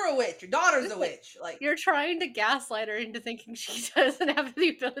witch. You're a witch. Your daughter's It's a like, witch. Like, you're trying to gaslight her into thinking she doesn't have the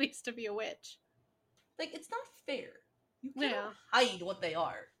abilities to be a witch. like it's not fair. You Yeah. cannot hide what they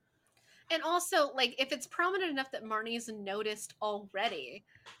are. And also, like, if it's prominent enough that Marnie's noticed already,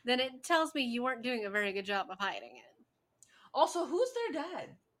 then it tells me you weren't doing a very good job of hiding it. Also, who's their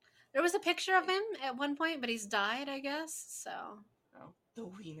dad? There was a picture of him at one point, but he's died, I guess, so. Oh, the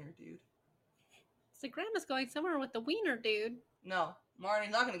wiener dude. It's like, Grandma's going somewhere with the wiener dude. No,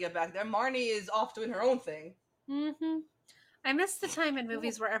 Marnie's not gonna get back there. Marnie is off doing her own thing. Mm-hmm. I miss the time in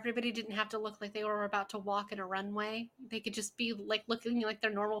movies where everybody didn't have to look like they were about to walk in a runway. They could just be like looking like they're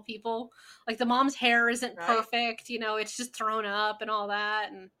normal people. Like the mom's hair isn't perfect, you know, it's just thrown up and all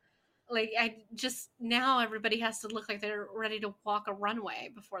that. And like now everybody has to look like they're ready to walk a runway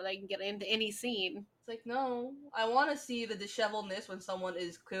before they can get into any scene. It's like, no, I want to see the disheveledness when someone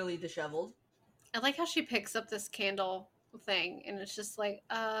is clearly disheveled. I like how she picks up this candle thing and it's just like,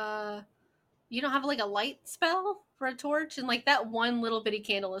 you don't have like a light spell for a torch, and like that one little bitty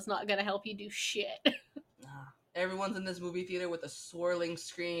candle is not gonna help you do shit. Nah. Everyone's in this movie theater with a swirling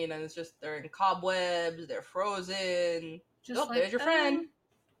screen, and it's just they're in cobwebs, they're frozen. Just there's your friend.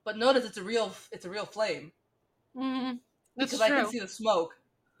 But notice it's a real flame. Mm-hmm. Because true. I can see the smoke.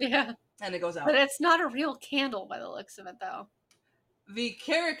 Yeah. And it goes out. But it's not a real candle by the looks of it, though. The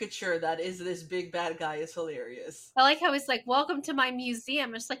caricature that is this big bad guy is hilarious. I like how he's like, welcome to my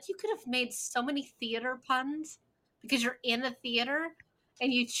museum. It's like, you could have made so many theater puns because you're in a theater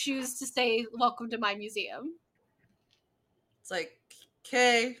and you choose to say, welcome to my museum. It's like,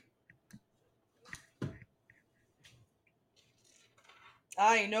 okay.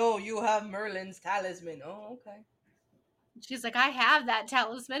 I know you have Merlin's talisman. Oh, okay. She's like, I have that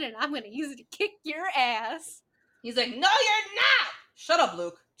talisman and I'm going to use it to kick your ass. He's like, no, you're not! Shut up,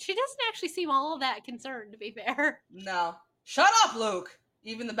 Luke. She doesn't actually seem all that concerned, to be fair. No. Shut up, Luke!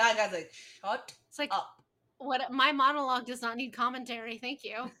 Even the bad guy's like, shut up. What my monologue does not need commentary, thank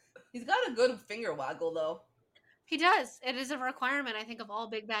you. He's got a good finger waggle, though. He does. It is a requirement, I think, of all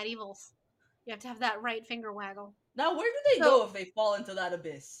big bad evils. You have to have that right finger waggle. Now, where do they go if they fall into that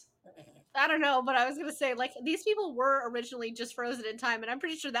abyss? I don't know, but I was gonna say, like, these people were originally just frozen in time, and I'm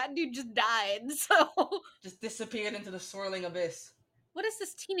pretty sure that dude just died, so... Just disappeared into the swirling abyss. What is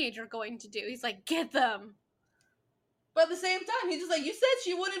this teenager going to do? He's like, get them! But at the same time, he's just like, you said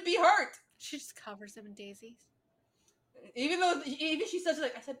she wouldn't be hurt! She just covers him in daisies. Even she says,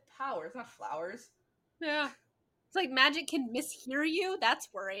 like, I said power, it's not flowers. Yeah. It's like, magic can mishear you? That's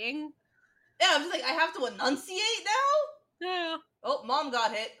worrying. Yeah, I'm just like, I have to enunciate now? Yeah. Oh, mom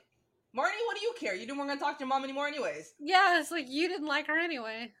got hit. Marnie, what do you care? You weren't gonna talk to your mom anymore anyways. Yeah, it's like, you didn't like her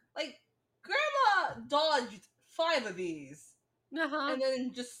anyway. Like, Grandma dodged 5 of these. Uh-huh. And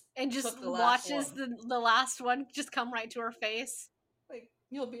then just watches the last one just come right to her face. Like,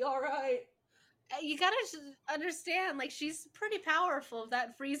 you'll be alright. You gotta understand, like, she's pretty powerful.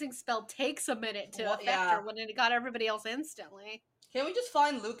 That freezing spell takes a minute to affect her when it got everybody else instantly. Can't we just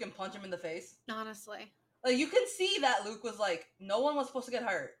find Luke and punch him in the face? Honestly. Like, you can see that Luke was like, no one was supposed to get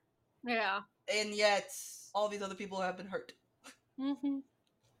hurt. Yeah. And yet, all these other people have been hurt. Mm-hmm.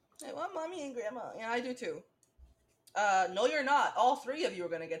 I want mommy and grandma. Yeah, I do too. No, you're not. All 3 of you are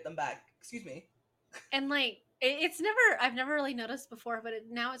gonna get them back. Excuse me. And, like, I've never really noticed before, but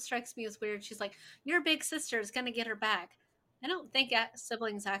now it strikes me as weird. She's like, your big sister is gonna get her back. I don't think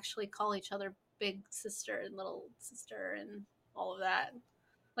siblings actually call each other big sister and little sister and all of that.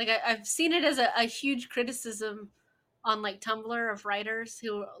 Like, I've seen it as a huge criticism on, like, Tumblr of writers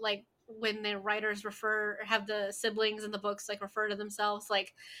who, like, when the writers have the siblings in the books, like, refer to themselves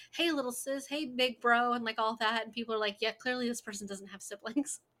like, hey, little sis, hey, big bro, and, like, all that. And people are like, yeah, clearly this person doesn't have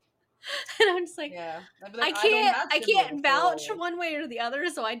siblings. And I'm just like, yeah. Like, I can't vouch one way or the other,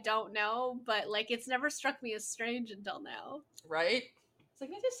 so I don't know. But, like, it's never struck me as strange until now. Right? It's like,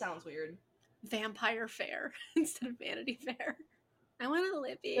 that just sounds weird. Vampire fair instead of Vanity Fair. I want to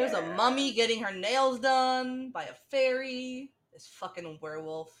live here. There's a mummy getting her nails done by a fairy. This fucking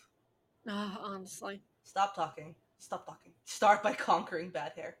werewolf. Oh, honestly. Stop talking. Stop talking. Start by conquering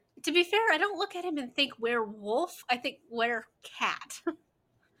bad hair. To be fair, I don't look at him and think werewolf. I think cat.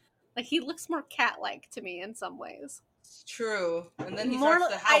 Like, he looks more cat-like to me in some ways. It's true. And then he starts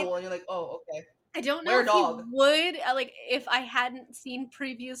to howl, and you're like, oh, okay. I don't know if he would, like, if I hadn't seen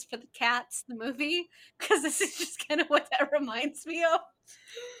previews for the Cats, the movie, because this is just kind of what that reminds me of.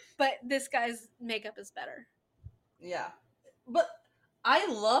 But this guy's makeup is better. Yeah. But I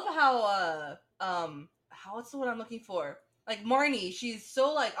love how, what's the word I'm looking for? Like, Marnie, she's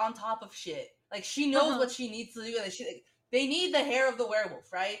so, like, on top of shit. Like, she knows what she needs to do, and she, like, they need the hair of the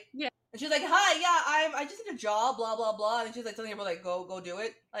werewolf, right? Yeah. And she's like, "Hi, yeah, I just need a job, blah blah blah." And she's like telling her like, "Go do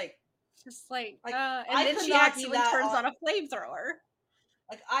it." Just like, Like and I then could she not be accidentally that. turns on a flamethrower.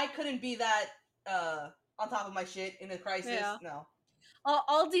 Like I couldn't be that on top of my shit in a crisis. Yeah. No.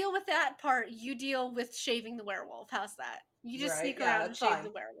 I'll deal with that part. You deal with shaving the werewolf. How's that? You just Right? sneak Yeah, around and that's shave fine. the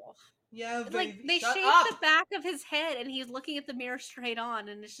werewolf. Yeah, Like baby. they Shut shave the up. back of his head, and he's looking at the mirror straight on,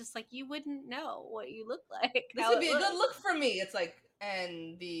 and it's just like you wouldn't know what you look like. This How would it be a looks. good look for me. It's like,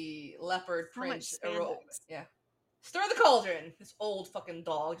 and the leopard So much print. spandex. Yeah. Stir the cauldron. This old fucking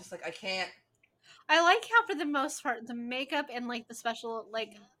dog. Just like, I can't. I like how, for the most part, the makeup and like the special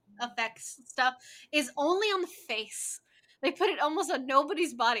like effects stuff is only on the face. They put it almost on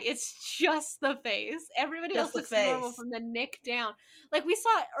nobody's body. It's just the face. Everybody Just else the looks normal face. from the neck down. Like we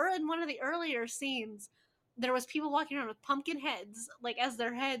saw in one of the earlier scenes, there was people walking around with pumpkin heads, like as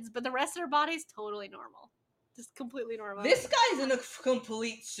their heads, but the rest of their bodies totally normal, just completely normal. This guy's in a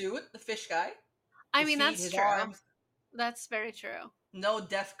complete suit. The fish guy. I His mean, feet, that's his true. arms. That's very true. No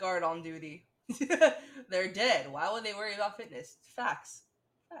death guard on duty. They're dead. Why would they worry about fitness? Facts.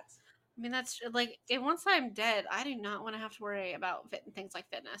 Facts. I mean, that's like, once I'm dead, I do not want to have to worry about things like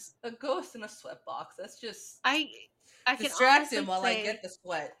fitness. A ghost in a sweatbox. That's just I can distract honestly him while I say get the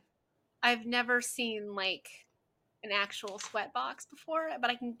sweat. I've never seen like an actual sweat box before, but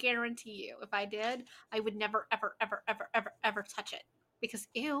I can guarantee you, if I did, I would never, ever, ever, ever, ever, ever touch it because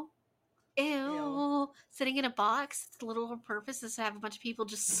ew. Sitting in a box, its little purpose is to have a bunch of people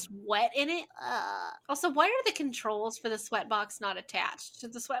just sweat in it. Also, why are the controls for the sweat box not attached to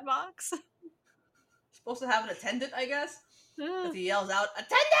the sweat box? Supposed to have an attendant, I guess. Uh, Because he yells out,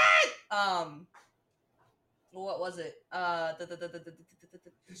 "Attendant!" What was it?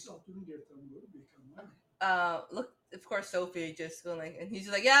 Look, of course, Sophie just going like, and he's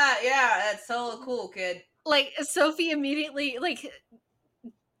just like, "Yeah, that's so cool, kid." like Sophie immediately like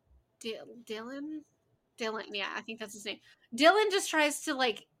Dylan, yeah, I think that's his name. Dylan just tries to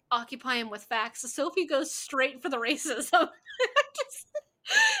like occupy him with facts. So Sophie goes straight for the racism.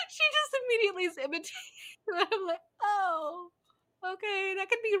 She just immediately is imitating. I'm like, oh, okay, that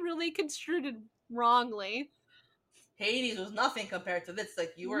could be really construed wrongly. Hades was nothing compared to this.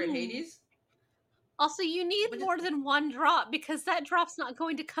 Like, you were in Hades. Also, you need more than one drop because that drop's not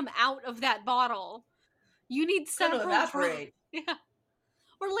going to come out of that bottle. You need several drops. Yeah.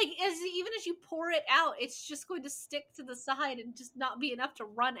 Or like even as you pour it out, it's just going to stick to the side and just not be enough to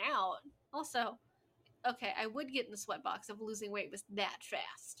run out. Also, okay, I would get in the sweat box if losing weight was that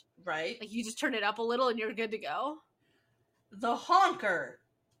fast. Right. Like you just turn it up a little and you're good to go. The honker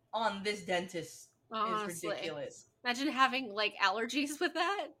on this dentist Honestly, is ridiculous. Imagine having like allergies with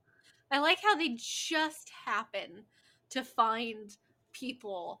that. I like how they just happen to find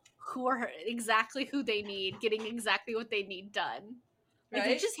people who are exactly who they need, getting exactly what they need done. Like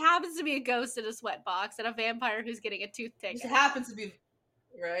there just happens to be a ghost in a sweat box and a vampire who's getting a tooth taken. Just happens to be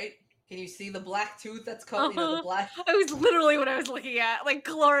right. Can you see the black tooth that's called? You know, the black. I was literally what I was looking at. Like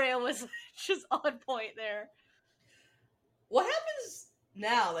Gloria was just on point there. What happens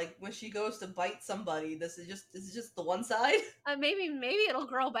now? Like when she goes to bite somebody, is it just the one side? Maybe it'll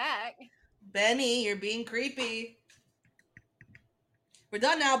grow back. Benny, you're being creepy. We're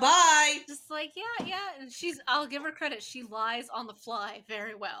done now. Bye. Just like yeah, and I'll give her credit. She lies on the fly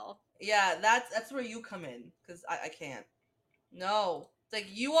very well. Yeah, that's where you come in because I can't. No, it's like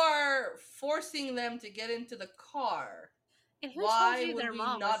you are forcing them to get into the car. And who told you their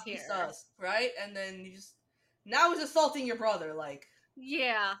mom was here? Sus, right? And then now he's assaulting your brother. Like,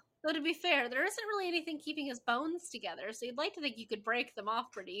 yeah. Though to be fair, there isn't really anything keeping his bones together, so you'd like to think you could break them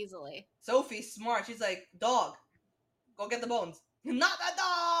off pretty easily. Sophie's smart. She's like, dog, go get the bones. Not that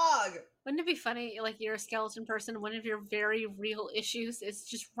dog! Wouldn't it be funny, like, you're a skeleton person, and one of your very real issues is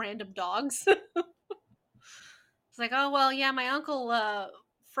just random dogs? It's like, oh, well, yeah, my uncle,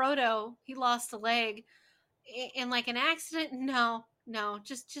 Frodo, he lost a leg in, like, an accident? No,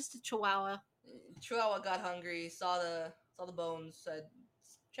 just a chihuahua. Chihuahua got hungry, saw the bones, said,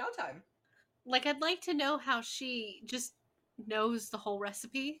 chow time. Like, I'd like to know how she just knows the whole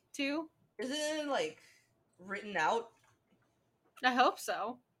recipe, too. Isn't it, like, written out? I hope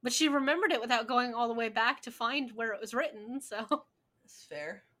so. But she remembered it without going all the way back to find where it was written, so. That's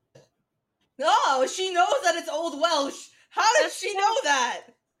fair. No, she knows that it's Old Welsh. How does she know that?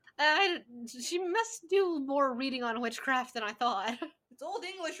 She must do more reading on witchcraft than I thought. It's Old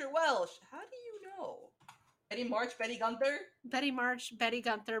English or Welsh. How do you know? Betty March, Betty Guythur? Betty March, Betty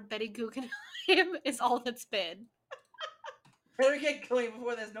Guythur, Betty Gugaun is all that's been. Better get going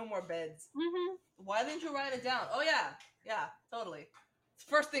before there's no more beds. Mm-hmm. Why didn't you write it down? Oh, yeah. Yeah, totally. It's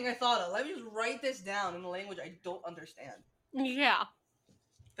the first thing I thought of. Let me just write this down in a language I don't understand. Yeah.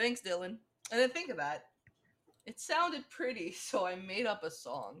 Thanks, Dylan. I didn't think of that. It sounded pretty, so I made up a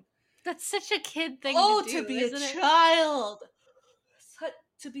song. That's such a kid thing Oh, to do, to be isn't a it? child!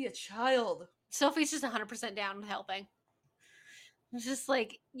 To be a child. Sophie's just 100% down with helping. It's just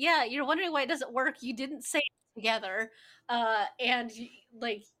like, yeah, you're wondering why it doesn't work. You didn't say it together. And,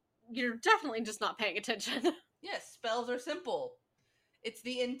 like, you're definitely just not paying attention. Yes, spells are simple. It's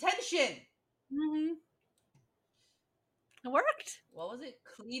the intention. Mm-hmm. It worked. What was it?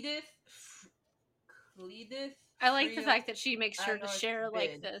 Cledyfrut. I like the fact that she makes sure to anoeth share,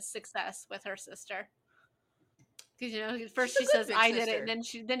 like, bid. the success with her sister. Because, you know, first She's she a good says, big I did sister. it,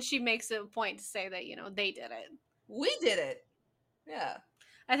 and then she makes a point to say that, you know, they did it. We did it. Yeah.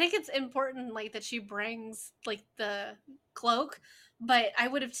 I think it's important, like, that she brings, like, the cloak, but I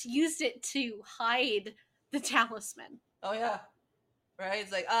would have used it to hide the talisman. Oh, yeah. Right?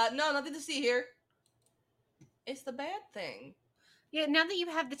 It's like, no, nothing to see here. It's the bad thing. Yeah, now that you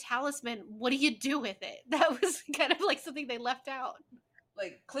have the talisman, what do you do with it? That was kind of like something they left out.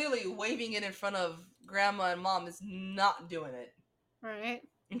 Like, clearly waving it in front of grandma and mom is not doing it. Right.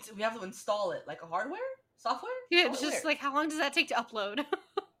 We have to install it. Like a hardware? Software? Yeah, it's just like, how long does that take to upload?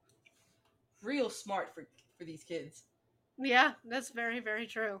 Real smart for these kids. Yeah, that's very, very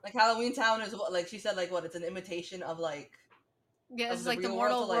true. Like, Halloweentown is what, like, she said, like, what? It's an imitation of, like... Yeah, it's the like the real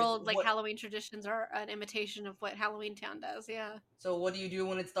mortal world, so, world, like, like Halloween traditions are an imitation of what Halloweentown does, yeah. So what do you do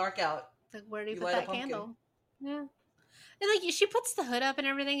when it's dark out? Like, where do you You put light a that pumpkin. candle? Yeah. And, like, she puts the hood up and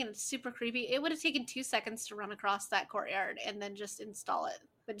everything, and it's super creepy. It would have taken 2 seconds to run across that courtyard and then just install it.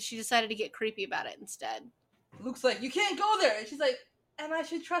 But she decided to get creepy about it instead. Luke's like, you can't go there! And she's like, and I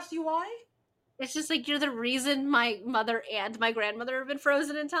should trust you, why? It's just like, you're the reason my mother and my grandmother have been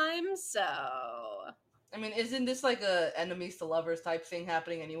frozen in time, so... I mean, isn't this like a enemies to lovers type thing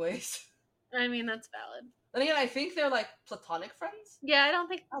happening anyways? I mean, that's valid. Then again, I think they're like platonic friends. Yeah, I don't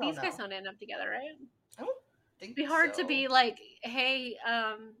think I don't these guys know. don't end up together, right? I don't think It'd be hard so. to be like, hey,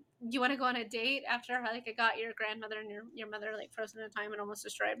 you want to go on a date after, like, I got your grandmother and your mother, like, frozen in time and almost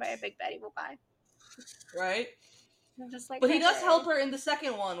destroyed by a big bad evil guy. Right? I'm just like, But he does okay. help her in the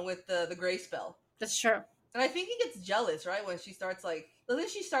second one with the gray spell. That's true. And I think he gets jealous, right? When she starts like, doesn't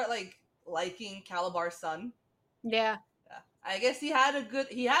she start like liking Calabar's son? Yeah. Yeah. I guess he had a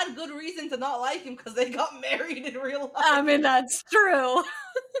good reason to not like him because they got married in real life. I mean, that's true.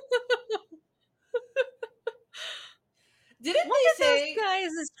 Didn't One they of say those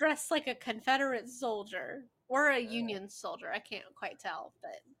guys is dressed like a Confederate soldier or a Union soldier. I can't quite tell,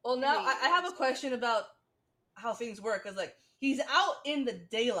 but Well, now maybe I have a it's question about how things work. Because, like, he's out in the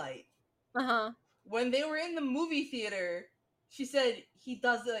daylight. uh-huh. When they were in the movie theater, she said it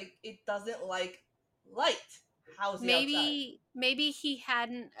doesn't like light. How's he outside? Maybe he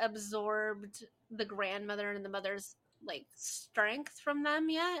hadn't absorbed the grandmother and the mother's, like, strength from them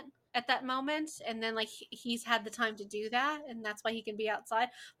yet at that moment, and then, like, he's had the time to do that, and that's why he can be outside.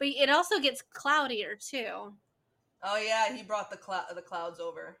 But it also gets cloudier too. Oh yeah, he brought the clouds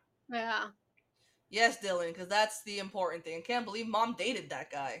over. Yeah. Yes, Dylan, because that's the important thing. I can't believe Mom dated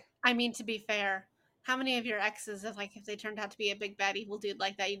that guy. I mean, to be fair, how many of your exes, if they turned out to be a big bad evil dude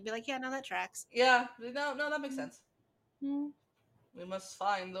like that, you'd be like, yeah, no, that tracks. Yeah, no, that makes sense. Mm-hmm. We must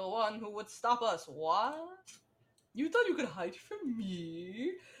find the one who would stop us. What? You thought you could hide from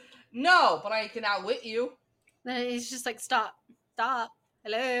me? No, but I can outwit you. Then he's just like, stop.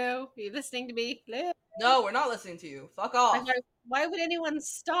 Hello, are you listening to me? Hello. No, we're not listening to you. Fuck off. Like, why would anyone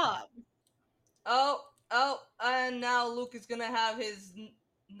stop? Oh, and now Luke is gonna have his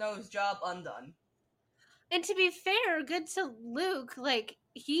nose job undone. And to be fair, good to Luke, like,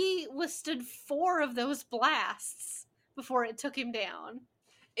 he withstood 4 of those blasts before it took him down.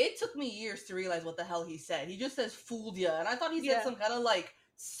 It took me years to realize what the hell he said. He just says fooled ya, and I thought he said Yeah. some kind of like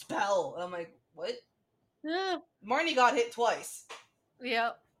spell. And I'm like, what? Yeah. Marnie got hit twice.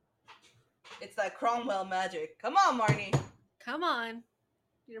 Yep. It's that Cromwell magic. Come on, Marnie. Come on.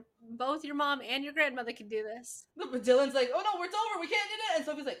 Both your mom and your grandmother can do this. But Dylan's like, oh no, it's over. We can't do that. And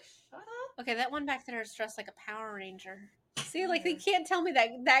Sophie's like, shut up. Okay, that one back there is dressed like a Power Ranger. See, like, they can't tell me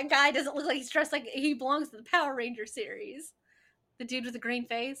that guy doesn't look like he's dressed like he belongs to the Power Ranger series. The dude with the green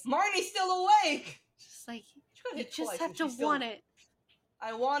face. Marnie's still awake. Just like, you just have to still... want it.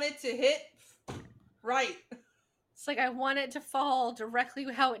 I want it to hit right. It's like, I want it to fall directly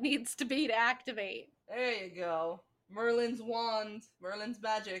how it needs to be to activate. There you go. Merlin's wand. Merlin's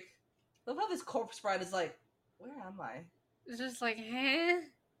magic. Look how this corpse sprite is like, where am I? It's just like, huh?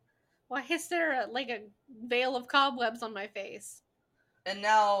 Why is there like a veil of cobwebs on my face? And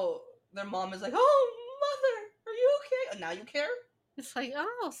now their mom is like, oh, mother, are you okay? And now you care? It's like,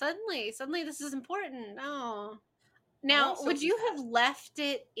 oh, suddenly this is important. Oh. I Now, want would Sophie's you hat. have left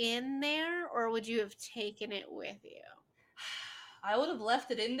it in there or would you have taken it with you? I would have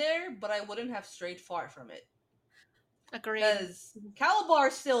left it in there, but I wouldn't have strayed far from it. Agreed. Because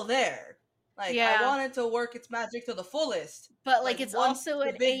Calabar's still there. Like, I Yeah. wanted to work its magic to the fullest. But Like, like it's once also the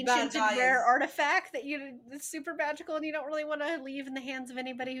an big bad ancient and guy rare is artifact that it's super magical and you don't really want to leave in the hands of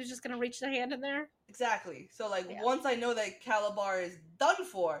anybody who's just going to reach their hand in there. exactly. So like Yeah. once I know that Calabar is done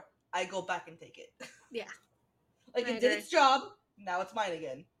for, I go back and take it. Yeah. Like I it did agree. its job. Now it's mine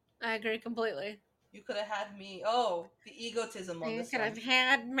again. I agree completely. You could have had me. Oh, the egotism on You this could one. have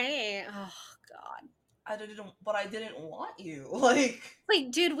had me. Oh god. But I didn't want you. Like,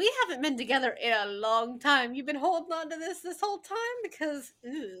 Like, dude, we haven't been together in a long time. You've been holding on to this whole time because,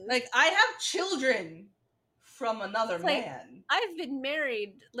 ew. like I have children from another It's like man. I've been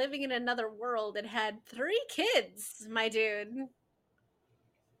married, living in another world, and had 3 kids, my dude. You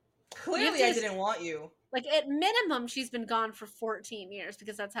have Clearly, to I didn't want you. like at minimum she's been gone for 14 years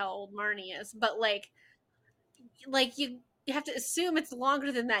because that's how old Marnie is. But like you have to assume it's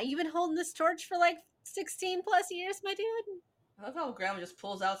longer than that. You've been holding this torch for like 16 plus years, my dude. I love how Grandma just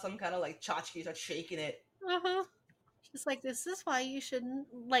pulls out some kind of like tchotchke, starts shaking it. Uh-huh. She's like, this is why you shouldn't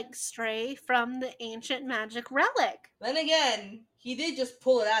like stray from the ancient magic relic. Then again, he did just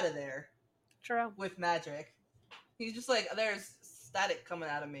pull it out of there True. with magic. He's just like, there's static coming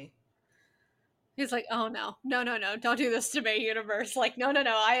out of me. He's like, oh no, don't do this to me, universe. Like, no,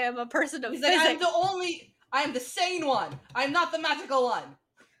 I am a person of He's physics. like, I am the sane one. I'm not the magical one.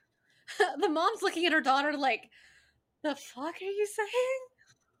 The mom's looking at her daughter like, the fuck are you saying?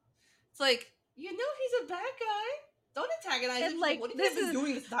 It's like, you know he's a bad guy. Don't antagonize And him. like, What have this you been is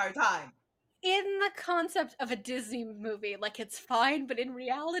doing this entire time? in the concept of a Disney movie. Like, it's fine, but in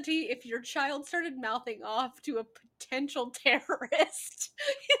reality, if your child started mouthing off to a potential terrorist,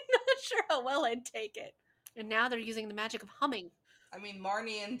 I'm not sure how well I'd take it. And now they're using the magic of humming. I mean,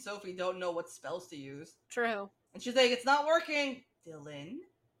 Marnie and Sophie don't know what spells to use. True. And she's like, it's not working. Dylan?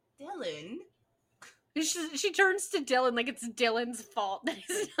 She turns to Dylan like it's Dylan's fault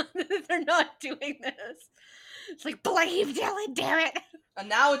that they're not doing this. It's like, blame Dylan, damn it. And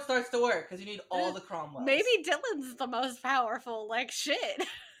now it starts to work because you need all the Cromwells. Maybe Dylan's the most powerful, like, shit.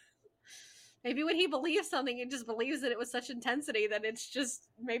 Maybe when he believes something, he just believes it with such intensity that it's just,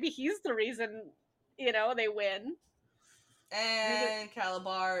 maybe he's the reason, they win. And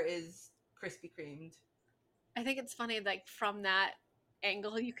Calabar is Krispy Kremed. I think it's funny, like, from that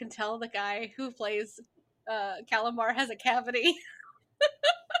angle, you can tell the guy who plays Calamar has a cavity.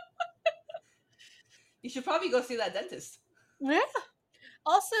 You should probably go see that dentist. Yeah.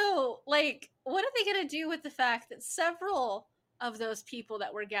 Also, like, what are they going to do with the fact that several of those people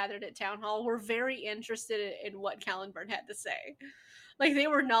that were gathered at town hall were very interested in what Callenburn had to say? Like, they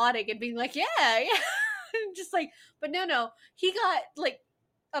were nodding and being like, yeah. Just like, but no, he got, like,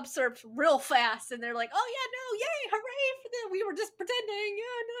 usurped real fast, and they're like, oh yeah, no, yay, hooray for them. We were just pretending.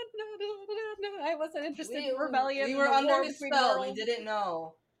 Yeah, no. I wasn't interested in rebellion. We were under his spell. We didn't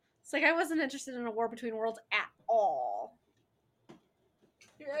know. It's like I wasn't interested in a war between worlds at all.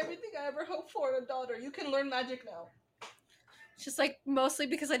 You're everything I ever hoped for in a daughter. You can learn magic now. It's just like mostly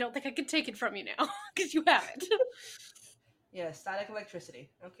because I don't think I can take it from you now because you haven't. Yeah, static electricity.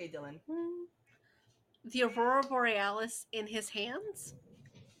 Okay, Dylan. The Aurora Borealis in his hands?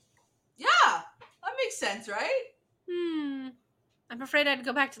 Yeah, that makes sense, right? I'm afraid I'd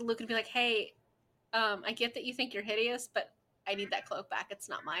go back to Luke and be like, hey, I get that you think you're hideous, but I need that cloak back. It's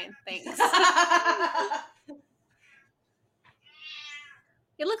not mine. Thanks.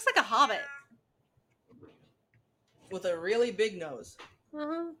 It looks like a hobbit. With a really big nose.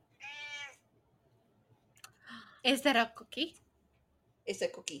 Uh-huh. Is that a cookie? It's a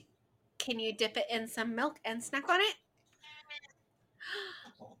cookie. Can you dip it in some milk and snack on it?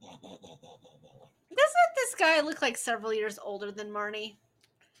 Doesn't this guy look like several years older than Marnie?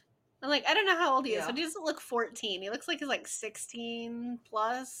 I'm like, I don't know how old he is, but he doesn't look 14. He looks like he's like 16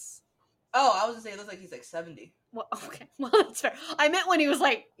 plus. Oh, I was gonna say it looks like he's like 70. Well, okay. Well, that's fair. I meant when he was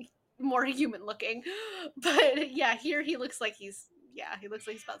like more human looking. But yeah, here he looks like he looks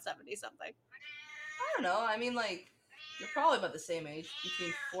like he's about 70 something. I don't know. I mean, like, you're probably about the same age.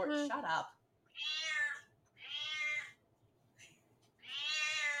 Between four. Shut up.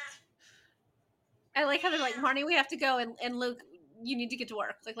 I like how they're like, Marnie, we have to go, and Luke, you need to get to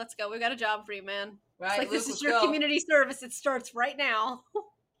work. Like, let's go. We got a job for you, man. Right, it's like, Luke, this is your community service. It starts right now.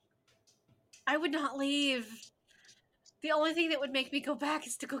 I would not leave. The only thing that would make me go back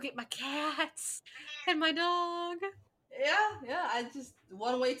is to go get my cats and my dog. Yeah. I just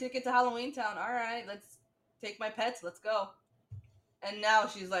one-way ticket to Halloweentown. All right, let's take my pets. Let's go. And now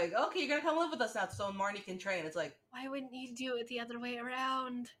she's like, okay, you're gonna come live with us now so Marnie can train. It's like, why wouldn't you do it the other way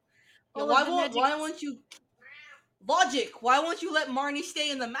around? yeah, why won't you logic? Why won't you let Marnie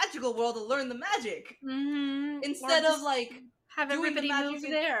stay in the magical world to learn the magic? Instead of like have everybody move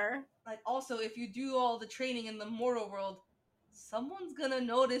there. Like, also, if you do all the training in the mortal world, someone's gonna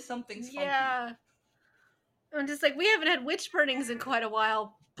notice something's funky. Yeah. I'm just like, we haven't had witch burnings in quite a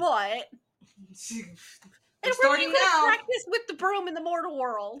while, but we're starting now. Practice with the broom in the mortal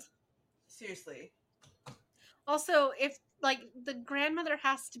world. Seriously. Also, if like the grandmother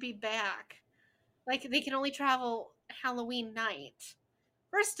has to be back, like they can only travel Halloween night.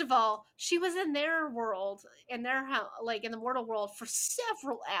 First of all, she was in their world, in their like in the mortal world for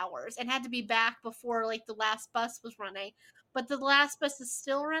several hours and had to be back before like the last bus was running. But the last bus is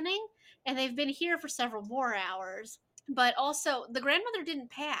still running, and they've been here for several more hours. But also, the grandmother didn't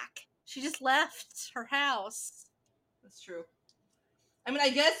pack. She just left her house. That's true. I mean, I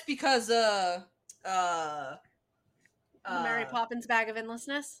guess because Mary Poppins bag of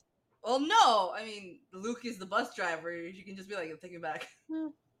endlessness. Well, no. I mean, Luke is the bus driver. You can just be like, take him back.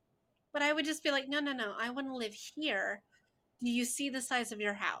 But I would just be like, no. I want to live here. Do you see the size of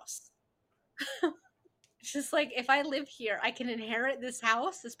your house? It's just like, if I live here, I can inherit this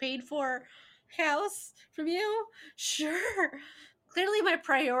house, this paid-for house from you? Sure. Clearly my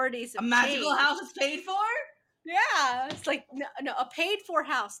priorities have changed. A magical house is paid for? Yeah. It's like, no, a paid-for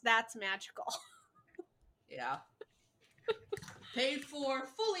house, that's magical. Yeah.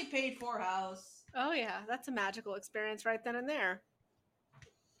 Fully paid for house. Oh yeah, that's a magical experience right then and there.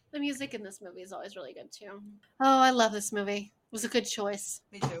 The music in this movie is always really good too. Oh, I love this movie. It was a good choice.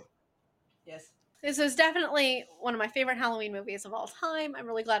 Me too. Yes. This is definitely one of my favorite Halloween movies of all time. I'm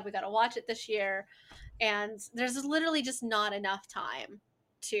really glad we got to watch it this year. And there's literally just not enough time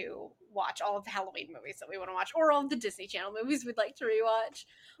to watch all of the Halloween movies that we want to watch, or all of the Disney Channel movies we'd like to rewatch.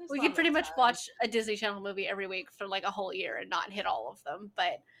 We could pretty much watch a Disney Channel movie every week for like a whole year and not hit all of them.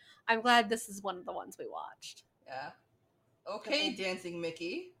 But I'm glad this is one of the ones we watched. Yeah. Okay, Dancing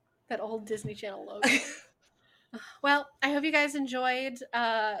Mickey. That old Disney Channel logo. Well, I hope you guys enjoyed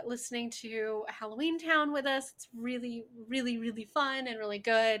listening to Halloweentown with us. It's really, really, really fun and really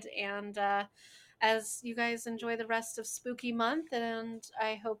good. And as you guys enjoy the rest of Spooky Month, and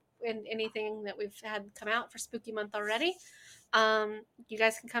I hope in anything that we've had come out for Spooky Month already, you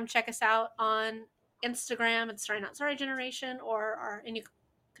guys can come check us out on Instagram at Sorry Not Sorry Generation, and you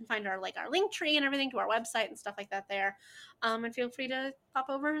can find our link tree and everything to our website and stuff like that there. And feel free to pop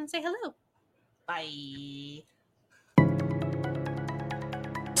over and say hello. Bye.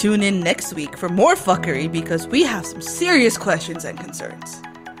 Tune in next week for more fuckery because we have some serious questions and concerns.